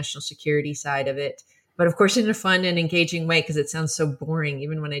highlight the national security side of it. But of course, in a fun and engaging way, because it sounds so boring,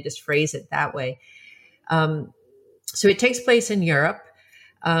 even when I just phrase it that way. So it takes place in Europe.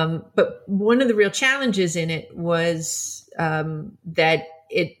 But one of the real challenges in it was that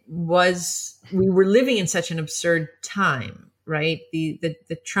we were living in such an absurd time, right?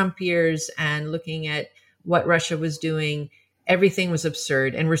 The Trump years, and looking at what Russia was doing, everything was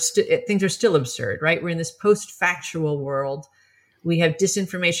absurd, and things are still absurd, right? We're in this post-factual world. We have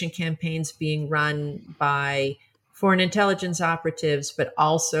disinformation campaigns being run by foreign intelligence operatives, but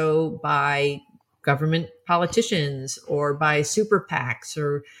also by government politicians or by super PACs,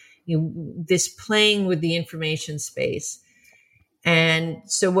 or this playing with the information space. And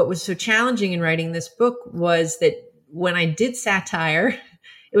so what was so challenging in writing this book was that when I did satire,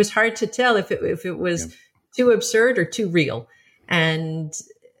 it was hard to tell if it was too absurd or too real. And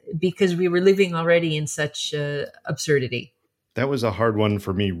because we were living already in such absurdity. That was a hard one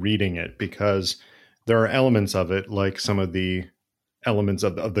for me reading it, because there are elements of it, like some of the elements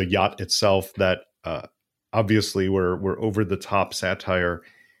of the yacht itself, that obviously were over the top satire,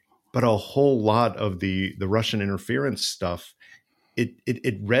 but a whole lot of the Russian interference stuff,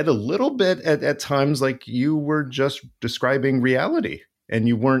 it read a little bit at times like you were just describing reality, and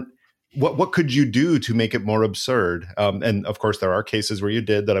you weren't. What could you do to make it more absurd? And of course, there are cases where you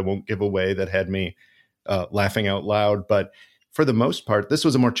did, that I won't give away, that had me laughing out loud. But for the most part, this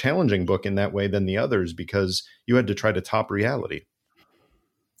was a more challenging book in that way than the others, because you had to try to top reality.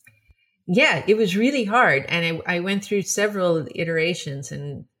 Yeah, it was really hard. And I went through several iterations,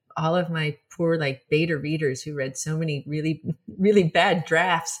 and all of my poor beta readers who read so many really, really bad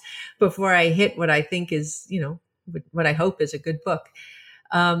drafts before I hit what I think is, what I hope is a good book.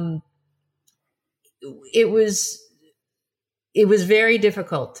 It was very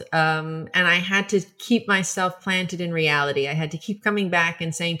difficult. And I had to keep myself planted in reality. I had to keep coming back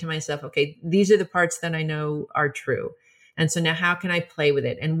and saying to myself, okay, these are the parts that I know are true. And so now how can I play with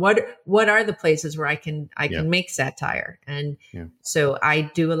it? And what are the places where I can make satire? And so I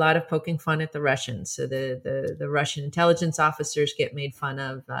do a lot of poking fun at the Russians. So the Russian intelligence officers get made fun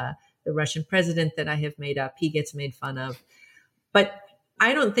of. The Russian president that I have made up, he gets made fun of. But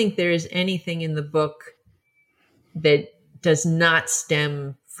I don't think there is anything in the book that does not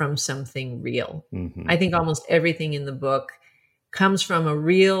stem from something real. Mm-hmm. I think almost everything in the book comes from a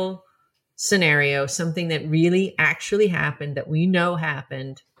real scenario, something that really actually happened, that we know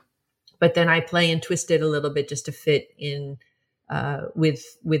happened, but then I play and twist it a little bit just to fit in with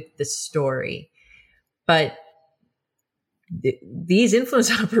the story. But these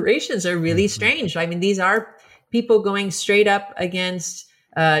influence operations are really strange. I mean, these are people going straight up against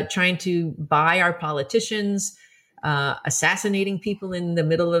trying to buy our politicians, assassinating people in the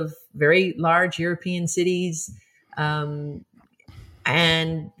middle of very large European cities, and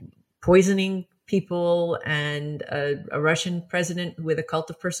poisoning people, and a Russian president with a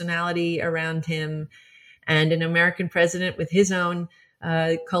cult of personality around him, and an American president with his own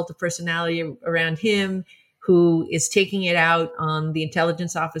cult of personality around him, who is taking it out on the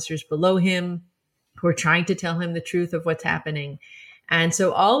intelligence officers below him, who are trying to tell him the truth of what's happening. And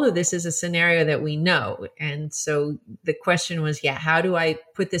so all of this is a scenario that we know. And so the question was, how do I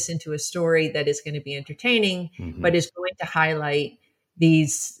put this into a story that is going to be entertaining, but is going to highlight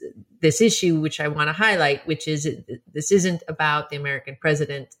this issue, which I want to highlight, which is this isn't about the American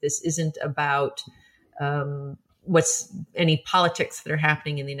president. This isn't about what's any politics that are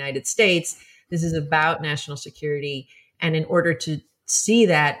happening in the United States. This is about national security. And in order to see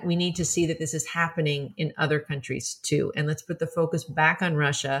that, we need to see that this is happening in other countries too. And let's put the focus back on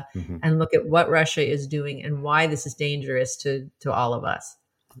Russia and look at what Russia is doing and why this is dangerous to all of us.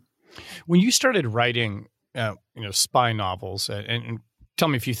 When you started writing, spy novels, and tell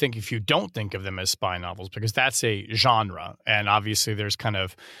me if you don't think of them as spy novels, because that's a genre. And obviously there's kind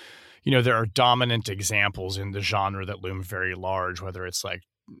of, there are dominant examples in the genre that loom very large, whether it's like,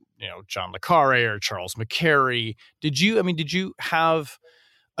 John le Carré or Charles McCarry. Did you have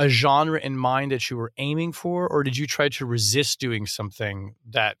a genre in mind that you were aiming for, or did you try to resist doing something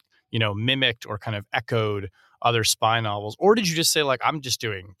that, mimicked or kind of echoed other spy novels? Or did you just say, I'm just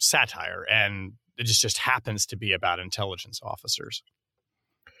doing satire and it just happens to be about intelligence officers?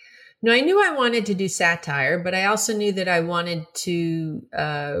 No, I knew I wanted to do satire, but I also knew that I wanted to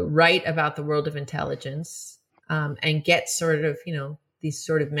write about the world of intelligence and get sort of, these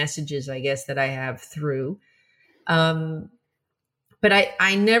sort of messages, I guess, that I have through. But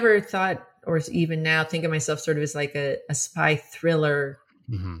I never thought, or even now think of myself sort of as like a spy thriller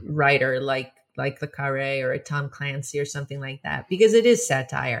writer, like Le Carré or a Tom Clancy or something like that, because it is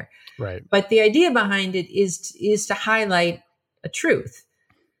satire. Right. But the idea behind it is to highlight a truth.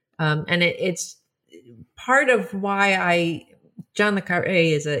 And it's part of why John Le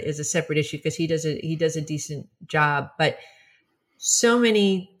Carré is a separate issue, because he does a decent job. But so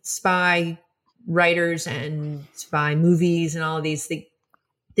many spy writers and spy movies and all of these things,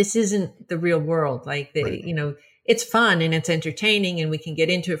 this isn't the real world. Like Right. It's fun and it's entertaining and we can get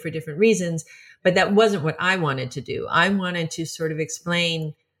into it for different reasons, but that wasn't what I wanted to do. I wanted to sort of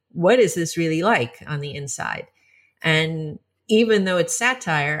explain, what is this really like on the inside? And even though it's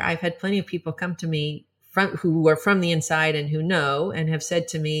satire, I've had plenty of people come to me who are from the inside and who know, and have said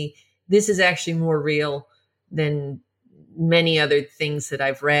to me, this is actually more real than many other things that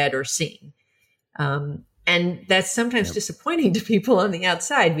I've read or seen. And that's sometimes disappointing to people on the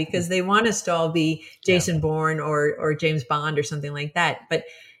outside, because they want us to all be Jason Bourne or James Bond or something like that. But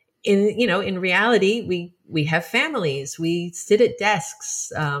in reality, we have families, we sit at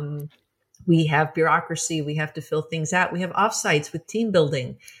desks, we have bureaucracy, we have to fill things out, we have offsites with team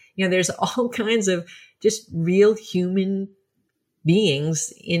building. There's all kinds of just real human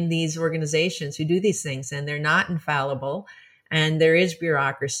beings in these organizations who do these things, and they're not infallible. And there is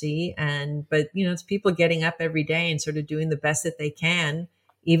bureaucracy, but it's people getting up every day and sort of doing the best that they can,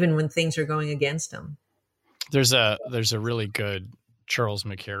 even when things are going against them. There's a really good Charles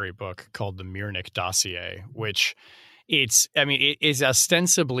McCarry book called The Mirnick Dossier, which it is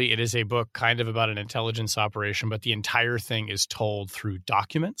ostensibly, it is a book kind of about an intelligence operation, but the entire thing is told through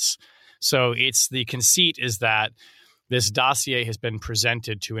documents. So the conceit is that this dossier has been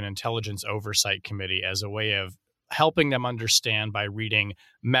presented to an intelligence oversight committee as a way of helping them understand, by reading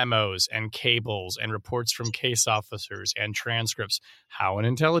memos and cables and reports from case officers and transcripts, how an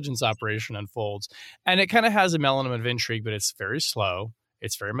intelligence operation unfolds. And it kind of has an element of intrigue, but it's very slow,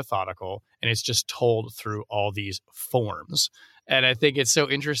 it's very methodical, and it's just told through all these forms. And I think it's so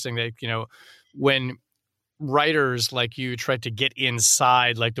interesting that, when writers like you try to get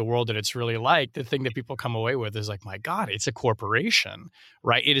inside like the world that it's really like, the thing that people come away with is like, my God, it's a corporation,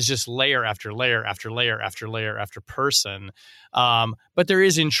 right? It is just layer after layer after layer after layer after person. But there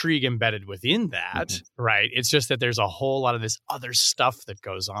is intrigue embedded within that, right? It's just that there's a whole lot of this other stuff that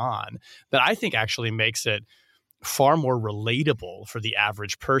goes on that I think actually makes it far more relatable for the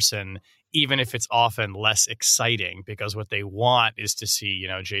average person, even if it's often less exciting, because what they want is to see,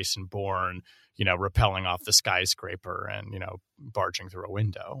 Jason Bourne, rappelling off the skyscraper and, barging through a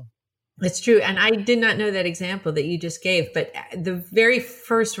window. It's true. And I did not know that example that you just gave, but the very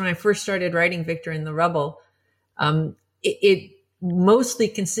first, when I first started writing Victor in the Rubble, it mostly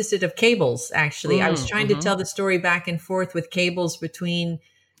consisted of cables, actually. I was trying to tell the story back and forth with cables between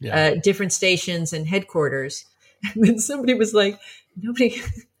different stations and headquarters. And then somebody was like,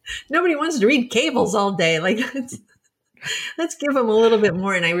 nobody wants to read cables all day. Like, let's give them a little bit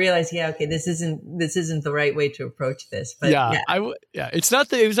more. And I realized, this isn't the right way to approach this. But it was not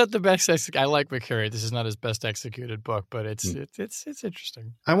the best. I like McCarry. This is not his best executed book, but it's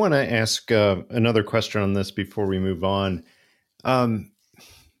interesting. I want to ask another question on this before we move on.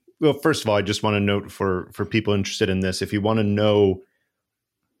 Well, first of all, I just want to note for people interested in this, if you want to know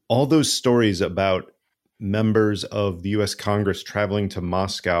all those stories about members of the U.S. Congress traveling to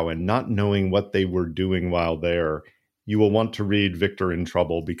Moscow and not knowing what they were doing while there, you will want to read Victor in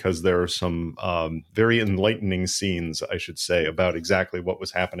Trouble, because there are some very enlightening scenes, I should say, about exactly what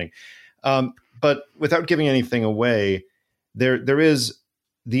was happening. But without giving anything away, there is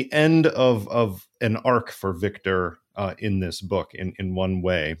the end of an arc for Victor in this book in one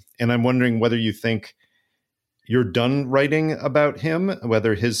way. And I'm wondering whether you think you're done writing about him,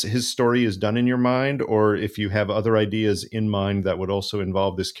 whether his story is done in your mind, or if you have other ideas in mind that would also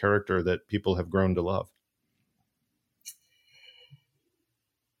involve this character that people have grown to love.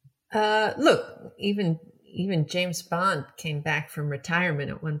 Look, even James Bond came back from retirement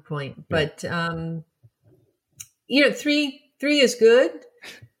at one point, but three is good,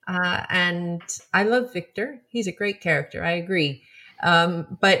 and I love Victor. He's a great character. I agree.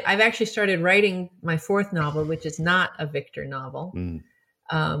 But I've actually started writing my fourth novel, which is not a Victor novel.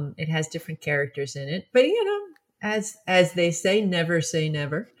 It has different characters in it, but as they say never.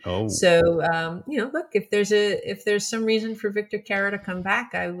 Oh, so look, if there's some reason for Victor Kara to come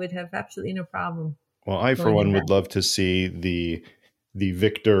back, I would have absolutely no problem. Well, I for one would love to see the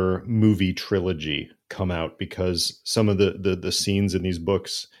Victor movie trilogy come out, because some of the scenes in these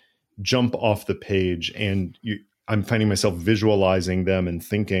books jump off the page, and I'm finding myself visualizing them and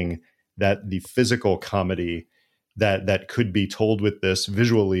thinking that the physical comedy that could be told with this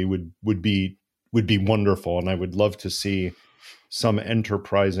visually would be wonderful. And I would love to see some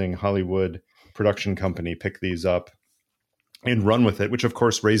enterprising Hollywood production company pick these up and run with it, which of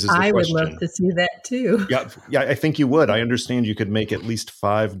course raises the question. I would love to see that too. Yeah, I think you would. I understand you could make at least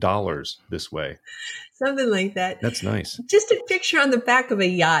 $5 this way. Something like that. That's nice. Just a picture on the back of a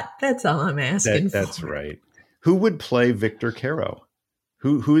yacht. That's all I'm asking for. That's right. Who would play Victor Caro?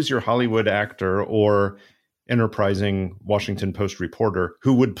 Who is your Hollywood actor or enterprising Washington Post reporter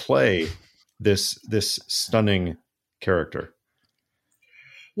who would play this stunning character?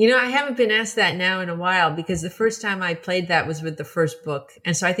 I haven't been asked that now in a while, because the first time I played that was with the first book.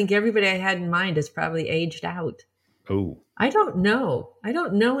 And so I think everybody I had in mind has probably aged out. Oh. I don't know. I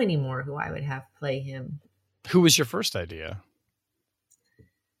don't know anymore who I would have play him. Who was your first idea?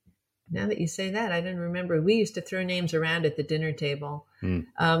 Now that you say that, I didn't remember. We used to throw names around at the dinner table.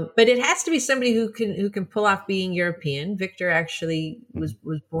 But it has to be somebody who can pull off being European. Victor actually was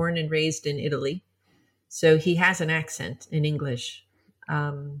born and raised in Italy. So he has an accent in English.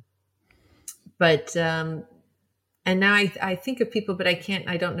 And now I think of people, but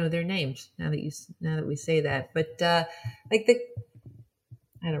I don't know their names now that we say that. But I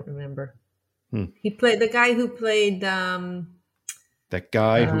don't remember. He played the guy who played that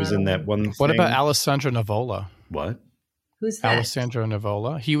guy who was in that one thing. What about Alessandro Nivola? What? Who's that? Alessandro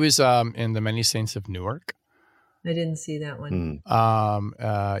Nivola. He was in The Many Saints of Newark. I didn't see that one.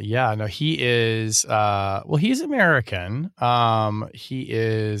 He is, he's American. He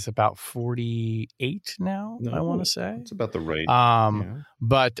is about 48 now, I want to say. It's about the right.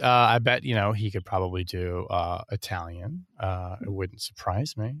 But I bet, he could probably do Italian. It wouldn't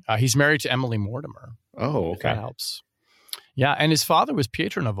surprise me. He's married to Emily Mortimer. Oh, okay. That helps. Yeah. And his father was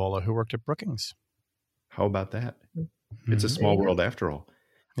Pietro Nivola, who worked at Brookings. How about that? It's a small world after all.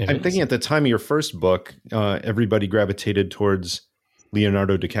 I'm thinking at the time of your first book, everybody gravitated towards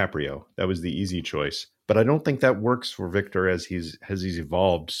Leonardo DiCaprio. That was the easy choice. But I don't think that works for Victor as he's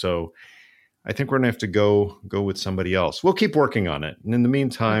evolved. So I think we're going to have to go with somebody else. We'll keep working on it. And in the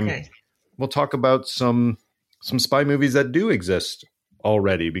meantime, we'll talk about some spy movies that do exist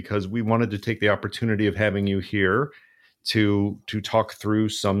already, because we wanted to take the opportunity of having you here to talk through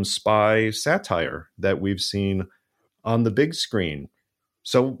some spy satire that we've seen on the big screen.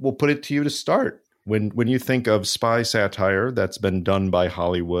 So we'll put it to you to start. When you think of spy satire that's been done by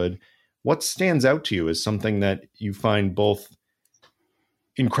Hollywood, what stands out to you as something that you find both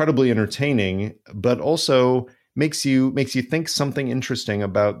incredibly entertaining, but also makes you think something interesting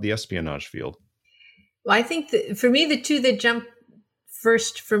about the espionage field? Well, I think that for me, the two that jump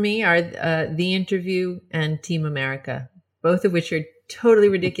first for me are The Interview and Team America, both of which are totally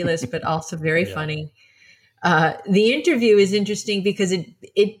ridiculous, but also very funny. The Interview is interesting because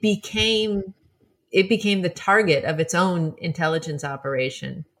it became the target of its own intelligence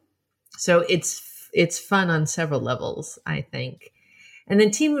operation. So it's fun on several levels, I think. And then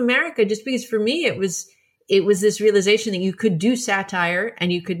Team America, just because for me it was this realization that you could do satire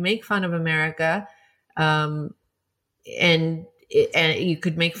and you could make fun of America, and you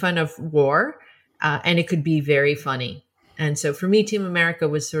could make fun of war, and it could be very funny. And so for me, Team America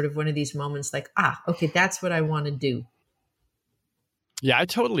was sort of one of these moments like, okay, that's what I want to do. Yeah, I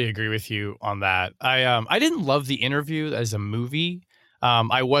totally agree with you on that. I didn't love The Interview as a movie.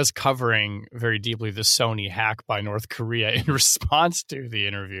 I was covering very deeply the Sony hack by North Korea in response to The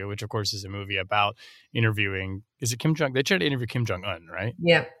Interview, which of course is a movie about interviewing. Is it Kim Jong? They tried to interview Kim Jong Un, right?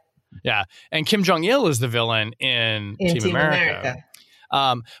 Yeah. Yeah, and Kim Jong Il is the villain in Team America.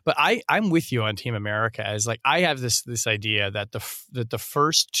 But I'm with you on Team America as like I have this idea that the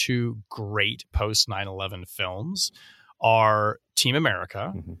first two great post 9/11 films are Team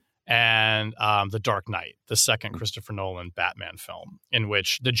America and The Dark Knight, the second Christopher Nolan Batman film, in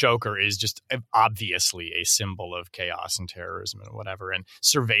which the Joker is just obviously a symbol of chaos and terrorism and whatever, and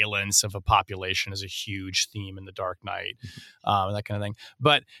surveillance of a population is a huge theme in The Dark Knight, that kind of thing.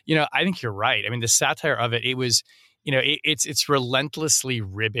 But I think you're right. I mean, the satire of it was. It's relentlessly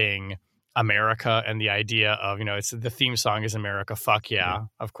ribbing America and the idea of, it's the theme song is America, fuck yeah,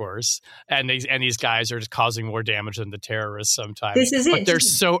 of course. And these guys are just causing more damage than the terrorists sometimes. This is but they're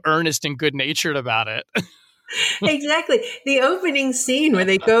so earnest and good natured about it. Exactly. The opening scene where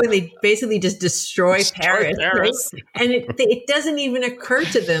they go and they basically just destroy Paris. And it doesn't even occur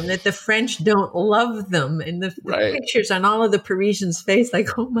to them that the French don't love them. And the pictures on all of the Parisians' face, like,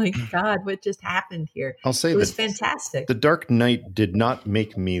 oh my God, what just happened here? I'll say it was fantastic. The Dark Knight did not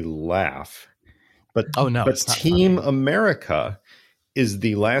make me laugh. But Team America is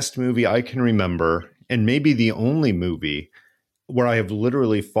the last movie I can remember, and maybe the only movie where I have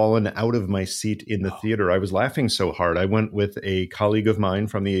literally fallen out of my seat in the theater. I was laughing so hard. I went with a colleague of mine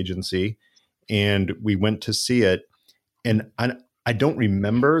from the agency, and we went to see it. And I don't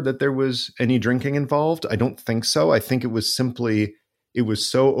remember that there was any drinking involved. I don't think so. I think it was simply, it was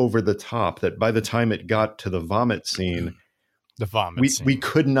so over the top that by the time it got to the vomit scene, we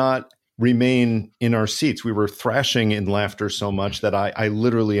could not remain in our seats. We were thrashing in laughter so much that I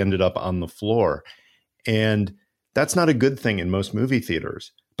literally ended up on the floor. And that's not a good thing in most movie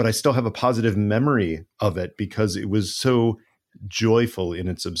theaters, but I still have a positive memory of it because it was so joyful in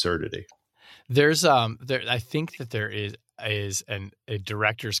its absurdity. There's I think that there is a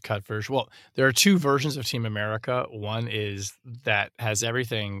director's cut version. Well, there are two versions of Team America. One is that has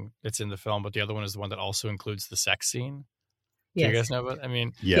everything that's in the film, but the other one is the one that also includes the sex scene. Do you guys know about? I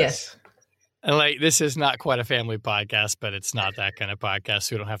mean, yes. And like, this is not quite a family podcast, but it's not that kind of podcast,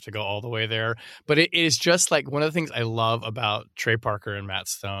 so we don't have to go all the way there. But it is just like one of the things I love about Trey Parker and Matt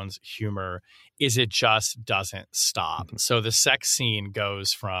Stone's humor is it just doesn't stop. Mm-hmm. So the sex scene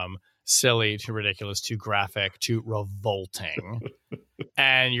goes from silly to ridiculous to graphic to revolting.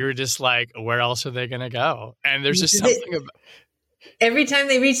 And you're just like, where else are they going to go? And there's just something about... Every time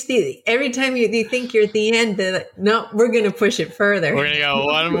they reach every time you think you're at the end, they're like, no, we're going to push it further. We're going to go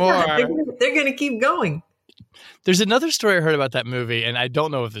one more. They're going to keep going. There's another story I heard about that movie, and I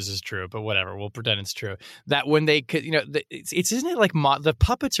don't know if this is true, but whatever, we'll pretend it's true. That when they could, isn't it like the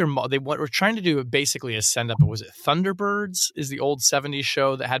puppets they were trying to do basically a send up. Was it Thunderbirds? Is the old 70s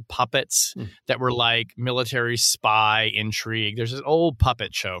show that had puppets that were like military spy intrigue. There's an old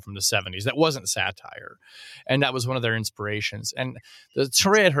puppet show from the 70s that wasn't satire, and that was one of their inspirations. And the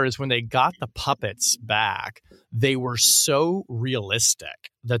story I heard is when they got the puppets back, they were so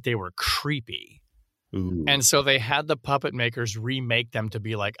realistic that they were creepy. Ooh. And so they had the puppet makers remake them to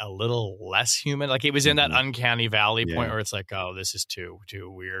be like a little less human. Like it was in that uncanny valley point where it's like, oh, this is too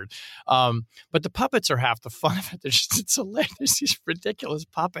weird. But the puppets are half the fun of it. It's hilarious. There's these ridiculous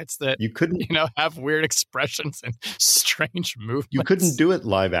puppets that you couldn't, have weird expressions and strange movements. You couldn't do it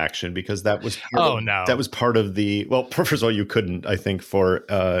live action because that was that was part of the, well, first of all, you couldn't, I think, for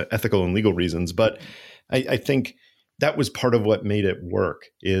ethical and legal reasons. But I think that was part of what made it work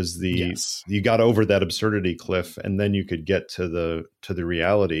is you got over that absurdity cliff and then you could get to the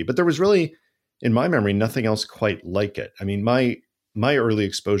reality. But there was really, in my memory, nothing else quite like it. I mean, my early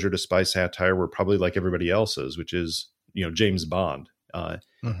exposure to spy satire were probably like everybody else's, which is, James Bond.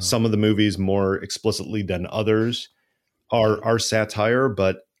 Some of the movies more explicitly than others are satire,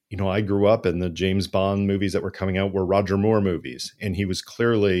 but I grew up and the James Bond movies that were coming out were Roger Moore movies, and he was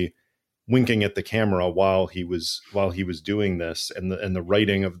clearly winking at the camera while he was doing this, and the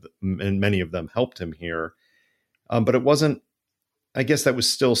writing and many of them helped him here. But it wasn't, I guess that was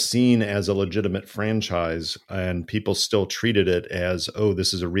still seen as a legitimate franchise, and people still treated it as, oh,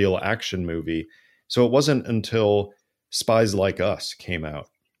 this is a real action movie. So it wasn't until Spies Like Us came out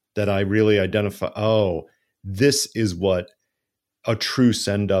that I really identified, oh, this is what a true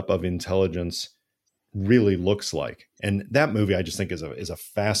send-up of intelligence really looks like. And that movie, I just think is a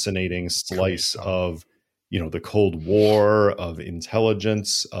fascinating slice of, the Cold War, of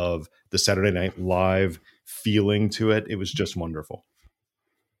intelligence, of the Saturday Night Live feeling to it. It was just wonderful.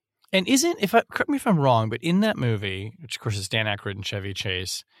 And correct me if I'm wrong, but in that movie, which of course is Dan Aykroyd and Chevy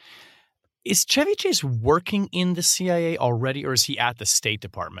Chase, is Chevy Chase working in the CIA already, or is he at the State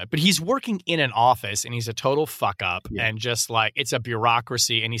Department? But he's working in an office, and he's a total fuck up, and just like it's a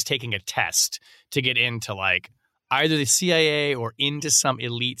bureaucracy, and he's taking a test to get into like either the CIA or into some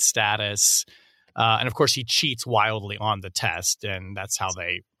elite status. And of course, he cheats wildly on the test, and that's how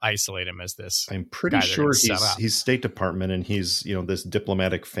they isolate him as this. I'm pretty sure he's State Department, and he's this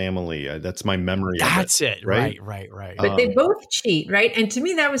diplomatic family. That's my memory. That's of it. Right. But they both cheat, right? And to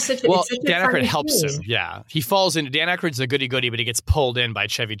me, that was such a Dan Aykroyd helps him. Yeah, he falls into Dan Aykroyd's the goody, but he gets pulled in by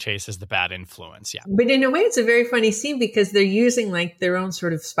Chevy Chase as the bad influence. Yeah, but in a way, it's a very funny scene because they're using like their own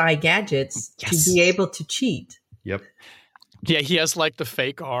sort of spy gadgets to be able to cheat. Yep. Yeah, he has like the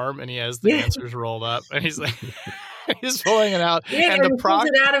fake arm, and he has the answers rolled up, and he's like, he's pulling it out. Yeah, and he pulls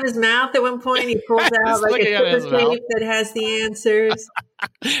it out of his mouth at one point. He pulls out like a paper tape that has the answers.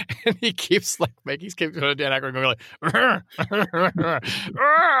 And he keeps like keeps going to Dan Aykroyd going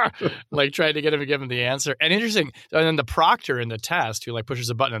like trying to get him to give him the answer. And interesting, and then the proctor in the test who like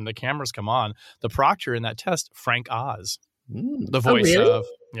pushes a button and the cameras come on. The proctor in that test, Frank Oz. The voice of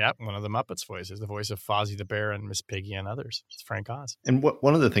one of the Muppets voices, the voice of Fozzie the Bear and Miss Piggy and others. It's Frank Oz. And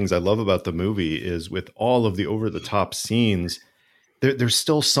one of the things I love about the movie is with all of the over-the-top scenes, there's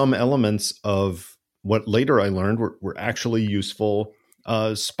still some elements of what later I learned were actually useful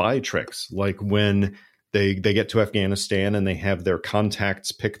spy tricks. Like when they get to Afghanistan and they have their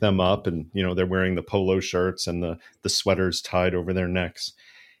contacts pick them up, and they're wearing the polo shirts and the sweaters tied over their necks.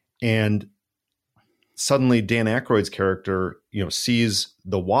 And suddenly Dan Aykroyd's character, sees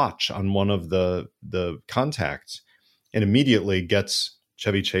the watch on one of the contacts and immediately gets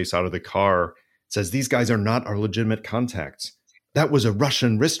Chevy Chase out of the car, says, "These guys are not our legitimate contacts. That was a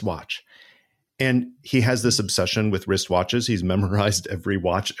Russian wristwatch." And he has this obsession with wristwatches. He's memorized every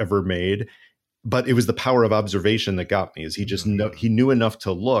watch ever made. But it was the power of observation that got me, is he just he knew enough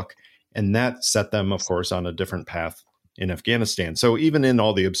to look, and that set them, of course, on a different path in Afghanistan. So even in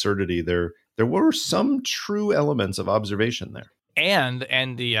all the absurdity, there were some true elements of observation there. And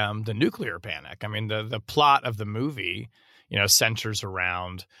the nuclear panic. I mean, the plot of the movie, centers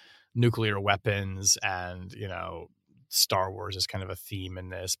around nuclear weapons, and Star Wars is kind of a theme in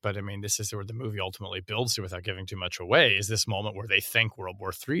this, but I mean, this is where the movie ultimately builds to, without giving too much away, is this moment where they think World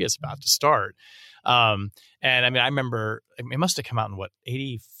War III is about to start. And I mean, I remember it must have come out in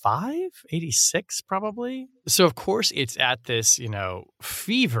 85, 86, probably. So of course it's at this,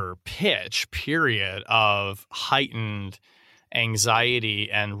 fever pitch period of heightened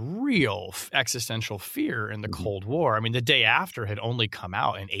anxiety and real existential fear in the Cold War. I mean, the Day After had only come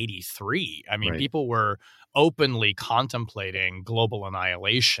out in 83. I mean, people were openly contemplating global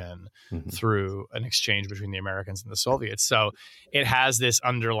annihilation through an exchange between the Americans and the Soviets. So it has this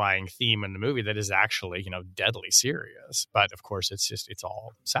underlying theme in the movie that is actually, deadly serious. But of course, it's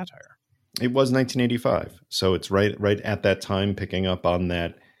all satire. It was 1985. So it's right at that time, picking up on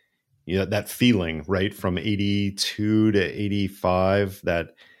that, that feeling, right, from 82 to 85,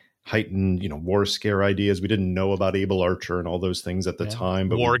 that heightened, war scare ideas. We didn't know about Able Archer and all those things at the time.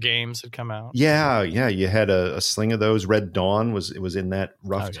 But War Games had come out. Yeah. You had a sling of those. Red Dawn was in that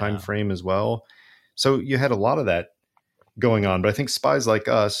rough time frame as well. So you had a lot of that going on. But I think Spies Like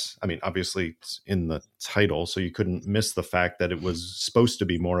Us, I mean, obviously it's in the title, so you couldn't miss the fact that it was supposed to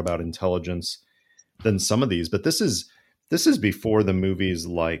be more about intelligence than some of these. But this is before the movies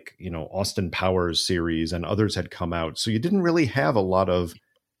like, Austin Powers series and others had come out. So you didn't really have a lot of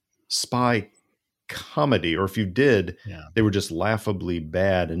spy comedy, or if you did, they were just laughably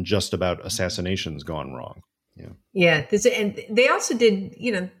bad and just about assassinations gone wrong. And they also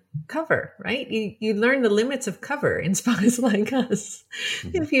did, cover, right? You learn the limits of cover in Spies Like Us.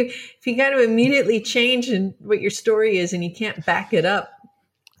 If you got to immediately change in what your story is and you can't back it up,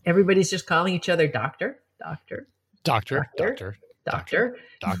 everybody's just calling each other doctor.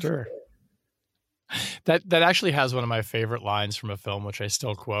 That actually has one of my favorite lines from a film, which I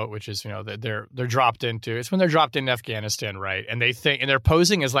still quote, which is, that they're dropped into, it's when they're dropped into Afghanistan, right? And they're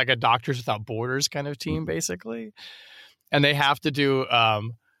posing as like a Doctors Without Borders kind of team, basically. And they have to do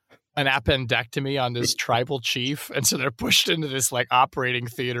an appendectomy on this tribal chief. And so they're pushed into this like operating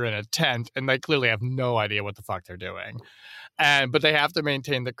theater in a tent, and they clearly have no idea what the fuck they're doing. But they have to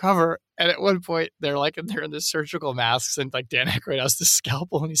maintain the cover. And at one point, they're in the surgical masks, and like Dan Aykroyd has the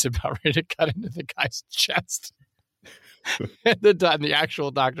scalpel, and he's about ready to cut into the guy's chest. And the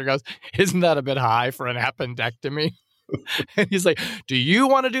actual doctor goes, "Isn't that a bit high for an appendectomy?" And he's like, "Do you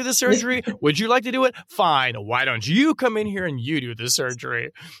want to do the surgery? Would you like to do it? Fine. Why don't you come in here and you do the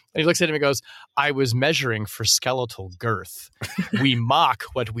surgery?" And he looks at him and goes, "I was measuring for skeletal girth. We mock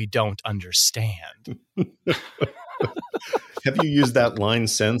what we don't understand." Have you used that line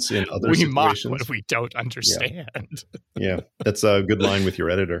since in other situations? We mock what we don't understand. Yeah, that's a good line with your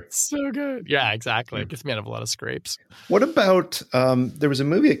editor. So good. Yeah, exactly. It gets me out of a lot of scrapes. What about, there was a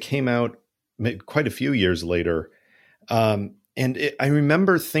movie that came out quite a few years later. I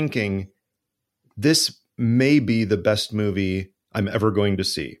remember thinking, this may be the best movie I'm ever going to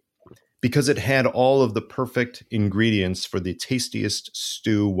see, because it had all of the perfect ingredients for the tastiest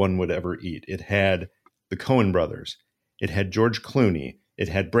stew one would ever eat. It had the Coen brothers. It had George Clooney. It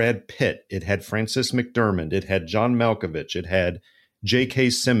had Brad Pitt. It had Frances McDormand. It had John Malkovich. It had J.K.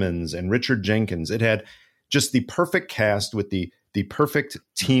 Simmons and Richard Jenkins. It had just the perfect cast with the perfect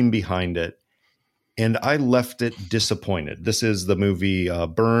team behind it. And I left it disappointed. This is the movie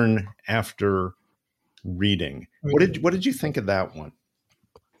Burn After Reading. What did you think of that one?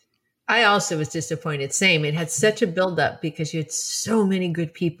 I also was disappointed. Same. It had such a buildup because you had so many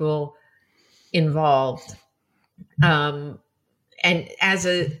good people involved. And as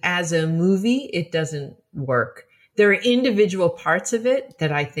a movie, it doesn't work. There are individual parts of it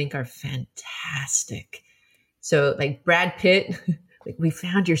that I think are fantastic. So like Brad Pitt, like, "We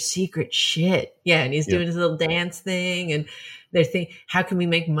found your secret shit." Yeah. And he's doing his little dance thing, and they're thinking, how can we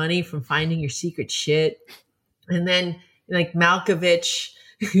make money from finding your secret shit? And then like Malkovich,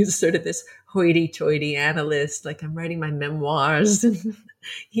 He's sort of this hoity-toity analyst, like I'm writing my memoirs. And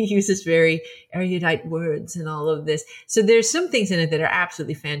he uses very erudite words and all of this. So there's some things in it that are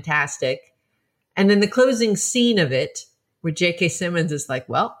absolutely fantastic. And then the closing scene of it, where J.K. Simmons is like,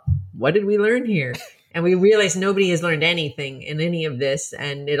 well, what did we learn here? And we realize nobody has learned anything in any of this,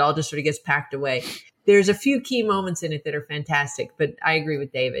 and it all just sort of gets packed away. There's a few key moments in it that are fantastic, but I agree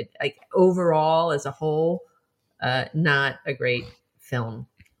with David. Like overall, as a whole, not a great film.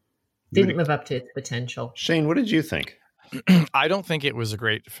 Didn't live up to its potential. Shane, what did you think? I don't think it was a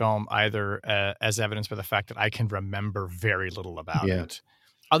great film either, as evidenced by the fact that I can remember very little about it.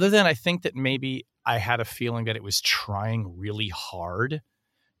 Other than I think that maybe I had a feeling that it was trying really hard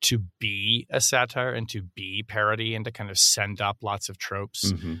to be a satire and to be parody and to kind of send up lots of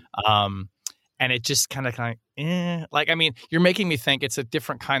tropes. Mm-hmm. And it just kind of like, I mean, you're making me think it's a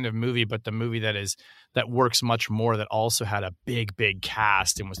different kind of movie, but the movie that works much more, that also had a big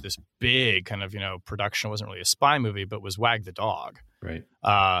cast and was this big kind of, production. It wasn't really a spy movie, but was Wag the Dog. Right.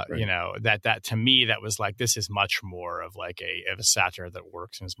 That to me, that was like, this is much more of like a satire that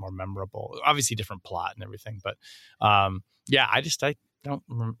works and is more memorable. Obviously different plot and everything, but I don't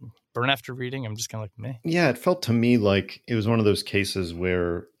remember. Burn After Reading, I'm just kind of like, meh. Yeah, it felt to me like it was one of those cases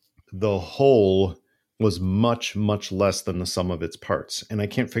where the whole was much, much less than the sum of its parts. And I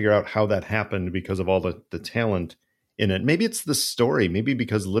can't figure out how that happened because of all the talent in it. Maybe it's the story, maybe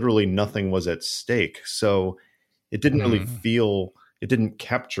because literally nothing was at stake. So it didn't really it didn't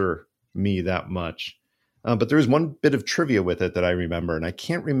capture me that much. But there was one bit of trivia with it that I remember, and I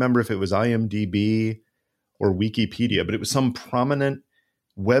can't remember if it was IMDb or Wikipedia, but it was some prominent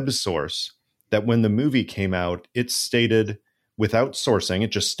web source that when the movie came out, it stated, without sourcing,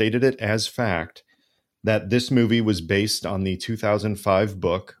 it just stated it as fact, that this movie was based on the 2005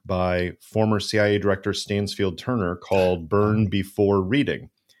 book by former CIA Director Stansfield Turner called Burn Before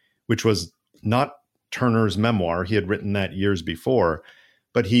Reading, which was not Turner's memoir. He had written that years before,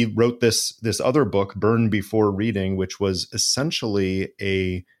 but he wrote this other book, Burn Before Reading, which was essentially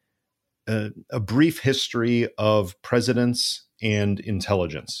a brief history of presidents and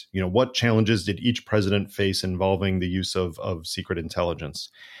intelligence. What challenges did each president face involving the use of secret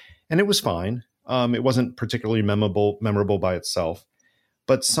intelligence? And it was fine. It wasn't particularly memorable by itself.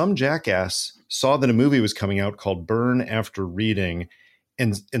 But some jackass saw that a movie was coming out called Burn After Reading,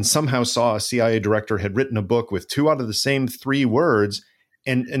 and somehow saw a CIA director had written a book with 2 out of the same 3 words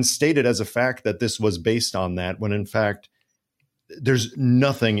and stated as a fact that this was based on that, when in fact there's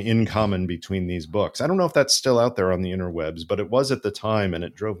nothing in common between these books. I don't know if that's still out there on the interwebs, but it was at the time, and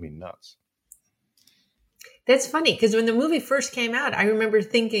it drove me nuts. That's funny, because when the movie first came out, I remember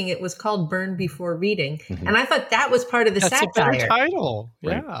thinking it was called Burn Before Reading. Mm-hmm. And I thought that was part of the satire. That's a better title.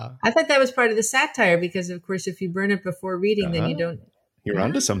 Right. Yeah. I thought that was part of the satire because, of course, if you burn it before reading, then you don't. You're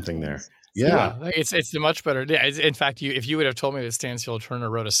onto something there. Yeah. It's a much better. Yeah, in fact, if you would have told me that Stansfield Turner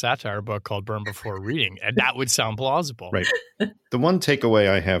wrote a satire book called Burn Before Reading, and that would sound plausible. Right. The one takeaway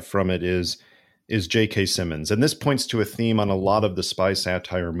I have from it is J.K. Simmons. And this points to a theme on a lot of the spy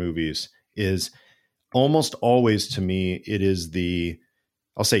satire movies, is almost always, to me, it is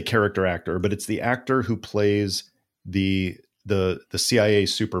I'll say character actor, but it's the actor who plays the CIA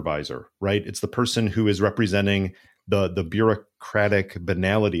supervisor, right? It's the person who is representing the bureaucratic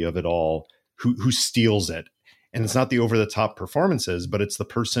banality of it all, who steals it. And it's not the over-the-top performances, but it's the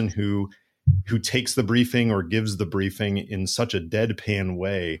person who takes the briefing or gives the briefing in such a deadpan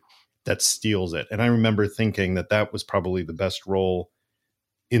way that steals it. And I remember thinking that was probably the best role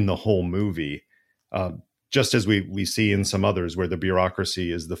in the whole movie, just as we see in some others where the bureaucracy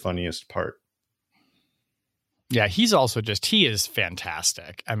is the funniest part. Yeah, he is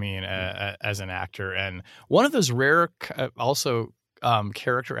fantastic. I mean, as an actor, and one of those rare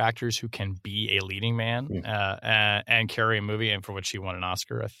character actors who can be a leading man and carry a movie, and for which he won an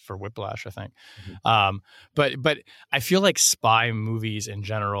Oscar for Whiplash, I think. Mm-hmm. But I feel like spy movies in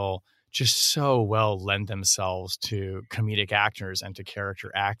general just so well lend themselves to comedic actors and to character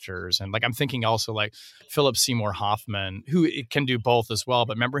actors. And like, I'm thinking also like Philip Seymour Hoffman, who can do both as well.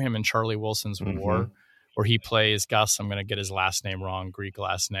 But remember him in Charlie Wilson's War, where he plays Gus. I'm going to get his last name wrong, Greek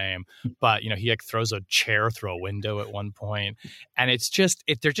last name. But, he like throws a chair through a window at one point. And it's just,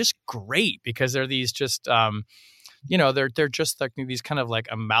 they're just great because they're these just, they're just like these kind of like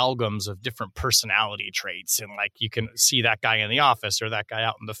amalgams of different personality traits. And like, you can see that guy in the office or that guy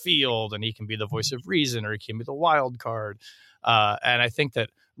out in the field, and he can be the voice of reason, or he can be the wild card. And I think that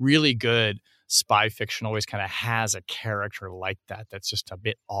really good spy fiction always kind of has a character like that, that's just a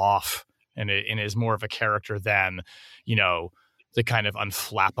bit off. And it is more of a character than, the kind of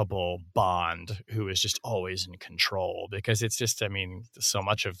unflappable Bond who is just always in control, because it's just, I mean, so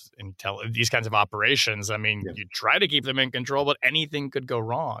much of these kinds of operations, I mean, you try to keep them in control, but anything could go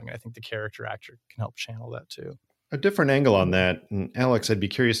wrong. I think the character actor can help channel that too. A different angle on that, and Alex, I'd be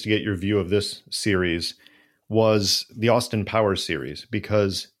curious to get your view of this series, was the Austin Powers series,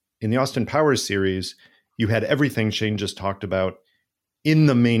 because in the Austin Powers series, you had everything Shane just talked about in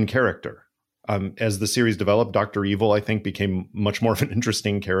the main character. As the series developed, Dr. Evil, I think, became much more of an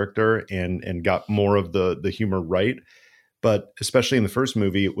interesting character and got more of the humor right. But especially in the first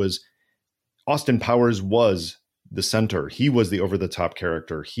movie, it was Austin Powers was the center. He was the over-the-top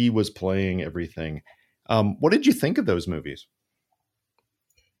character. He was playing everything. What did you think of those movies?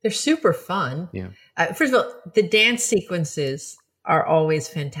 They're super fun. Yeah. First of all, the dance sequences are always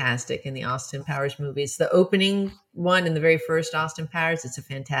fantastic in the Austin Powers movies. The opening one in the very first Austin Powers, it's a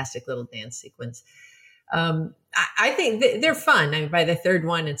fantastic little dance sequence. I think they're fun. I mean, by the third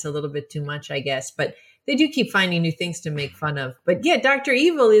one, it's a little bit too much, I guess, but they do keep finding new things to make fun of. But yeah, Dr.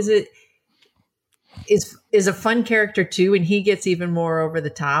 Evil is a fun character too, and he gets even more over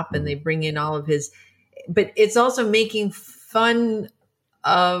the top, and they bring in all of his, but it's also making fun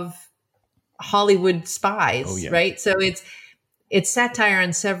of Hollywood spies, right? So it's satire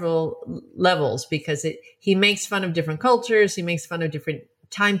on several levels, because he makes fun of different cultures, he makes fun of different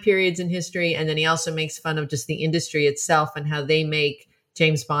time periods in history, and then he also makes fun of just the industry itself and how they make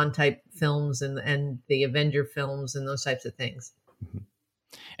James Bond type films and the Avenger films and those types of things.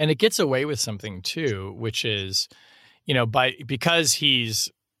 And it gets away with something too, which is, because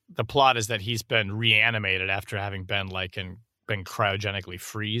the plot is that he's been reanimated after having been cryogenically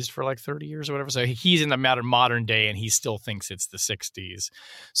freezed for like 30 years or whatever. So he's in the modern day, and he still thinks it's the 60s.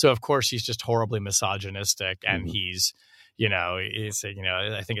 So of course he's just horribly misogynistic, and he's,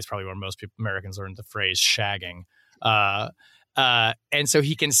 I think it's probably where most Americans learned the phrase shagging. And so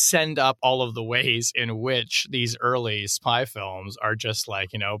he can send up all of the ways in which these early spy films are just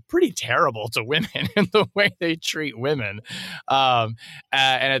pretty terrible to women in the way they treat women. And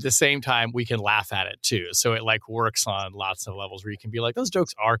at the same time, we can laugh at it too. So it works on lots of levels where you can be like, those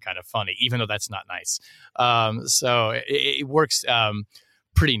jokes are kind of funny, even though that's not nice. So it works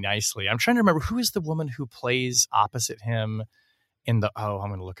pretty nicely. I'm trying to remember, who is the woman who plays opposite him I'm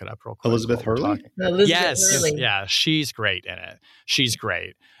going to look it up real quick. Elizabeth Hurley? Hurley. Yeah, she's great in it. She's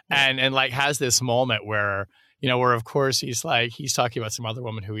great. And has this moment where, where of course he's talking about some other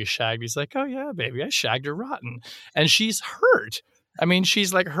woman who he shagged. He's like, oh yeah, baby, I shagged her rotten. And she's hurt. I mean,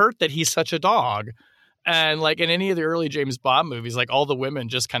 she's hurt that he's such a dog. And in any of the early James Bond movies, all the women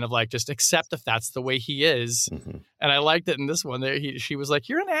just kind of just accept if that's the way he is. Mm-hmm. And I liked it in this one. She was like,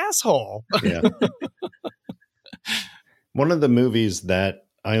 you're an asshole. Yeah. One of the movies that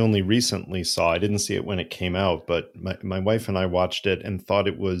I only recently saw, I didn't see it when it came out, but my wife and I watched it and thought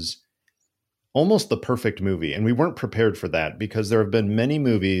it was almost the perfect movie. And we weren't prepared for that, because there have been many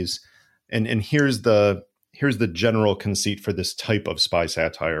movies, and here's the general conceit for this type of spy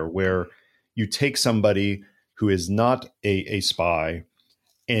satire, where you take somebody who is not a spy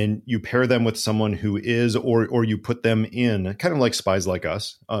and you pair them with someone who is, or you put them in kind of like Spies Like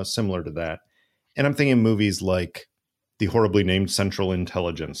Us, similar to that. And I'm thinking movies like the horribly named Central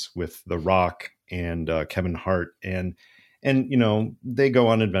Intelligence with The Rock and Kevin Hart, and they go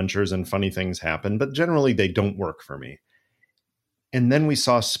on adventures and funny things happen, but generally they don't work for me. And then we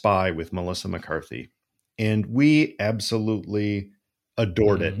saw Spy with Melissa McCarthy, and we absolutely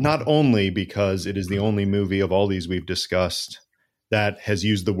adored it. Not only because it is the only movie of all these we've discussed that has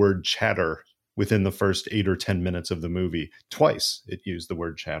used the word chatter within the first 8 or 10 minutes of the movie. Twice it used the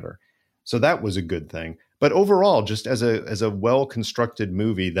word chatter. So that was a good thing. But overall, just as a well-constructed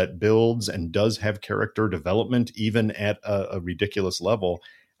movie that builds and does have character development, even at a ridiculous level,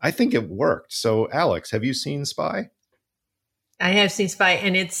 I think it worked. So, Alex, have you seen Spy? I have seen Spy,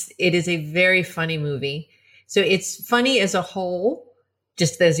 and it is a very funny movie. So it's funny as a whole.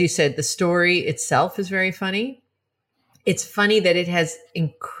 Just as you said, the story itself is very funny. It's funny that it has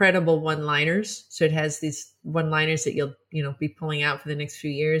incredible one-liners. So it has these one-liners that you'll be pulling out for the next few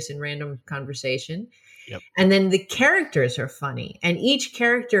years in random conversation. Yep. And then the characters are funny, and each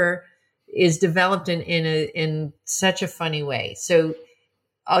character is developed in such a funny way. So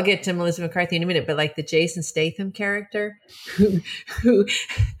I'll get to Melissa McCarthy in a minute, but the Jason Statham character, who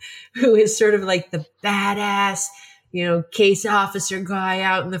is sort of like the badass, case officer guy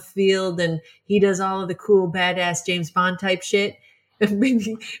out in the field, and he does all of the cool badass James Bond type shit, but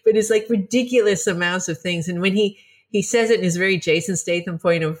it's ridiculous amounts of things. And when he says it in his very Jason Statham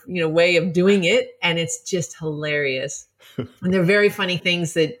way of doing it, and it's just hilarious. And they're very funny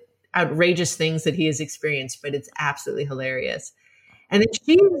things, outrageous things that he has experienced, but it's absolutely hilarious. And then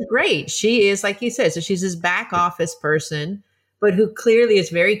she is great. She is, like you said, so she's this back office person, but who clearly is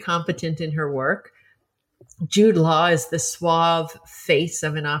very competent in her work. Jude Law is the suave face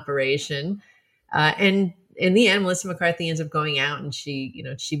of an operation. And in the end, Melissa McCarthy ends up going out and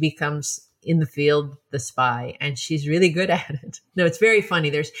she becomes in the field the spy, and she's really good at it. No, it's very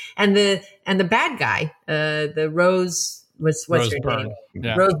funny. And the bad guy, the Rose, what's her name?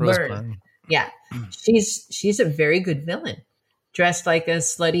 Yeah, Rose Byrne. Yeah. She's a very good villain, dressed like a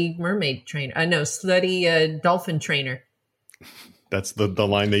slutty mermaid trainer. Slutty dolphin trainer. That's the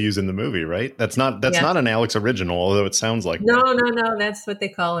line they use in the movie, right? That's not an Alex original, although it sounds like no. That's what they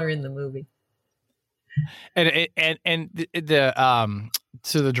call her in the movie. And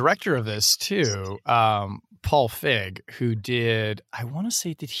so the director of this too, Paul Feig, who did, I want to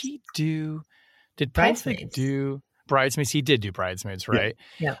say, did Paul Feig do Bridesmaids? He did do Bridesmaids, right?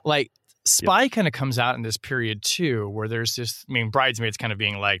 Yeah. Like Spy kind of comes out in this period too, where there's this, Bridesmaids kind of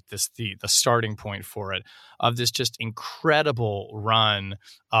being like this, the starting point for it, of this just incredible run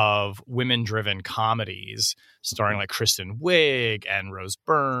of women-driven comedies starring like Kristen Wiig and Rose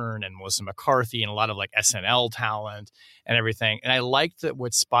Byrne and Melissa McCarthy and a lot of like SNL talent and everything. And I liked that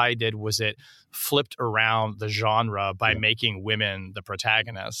what Spy did was it flipped around the genre by making women the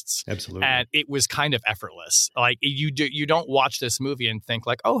protagonists. Absolutely. And it was kind of effortless. Like you don't watch this movie and think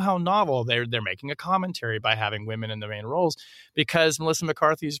like, oh, how novel. They're making a commentary by having women in the main roles, because Melissa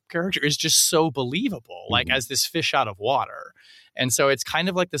McCarthy's character is just so believable, like as this fish out of water. And so it's kind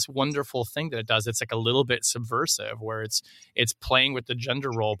of like this wonderful thing that it does. It's like a little bit subversive, where it's playing with the gender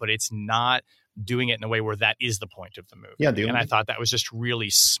role, but it's not doing it in a way where that is the point of the movie. Yeah, and I thought that was just really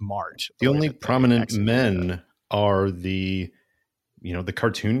smart. The only prominent men are the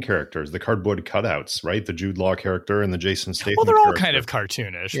cartoon characters, the cardboard cutouts, right? The Jude Law character and the Jason Statham. Well, they're all character. kind of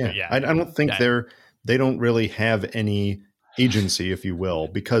cartoonish. Yeah, but yeah. I don't think they don't really have any agency, if you will,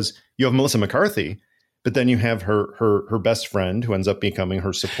 because you have Melissa McCarthy, but then you have her best friend who ends up becoming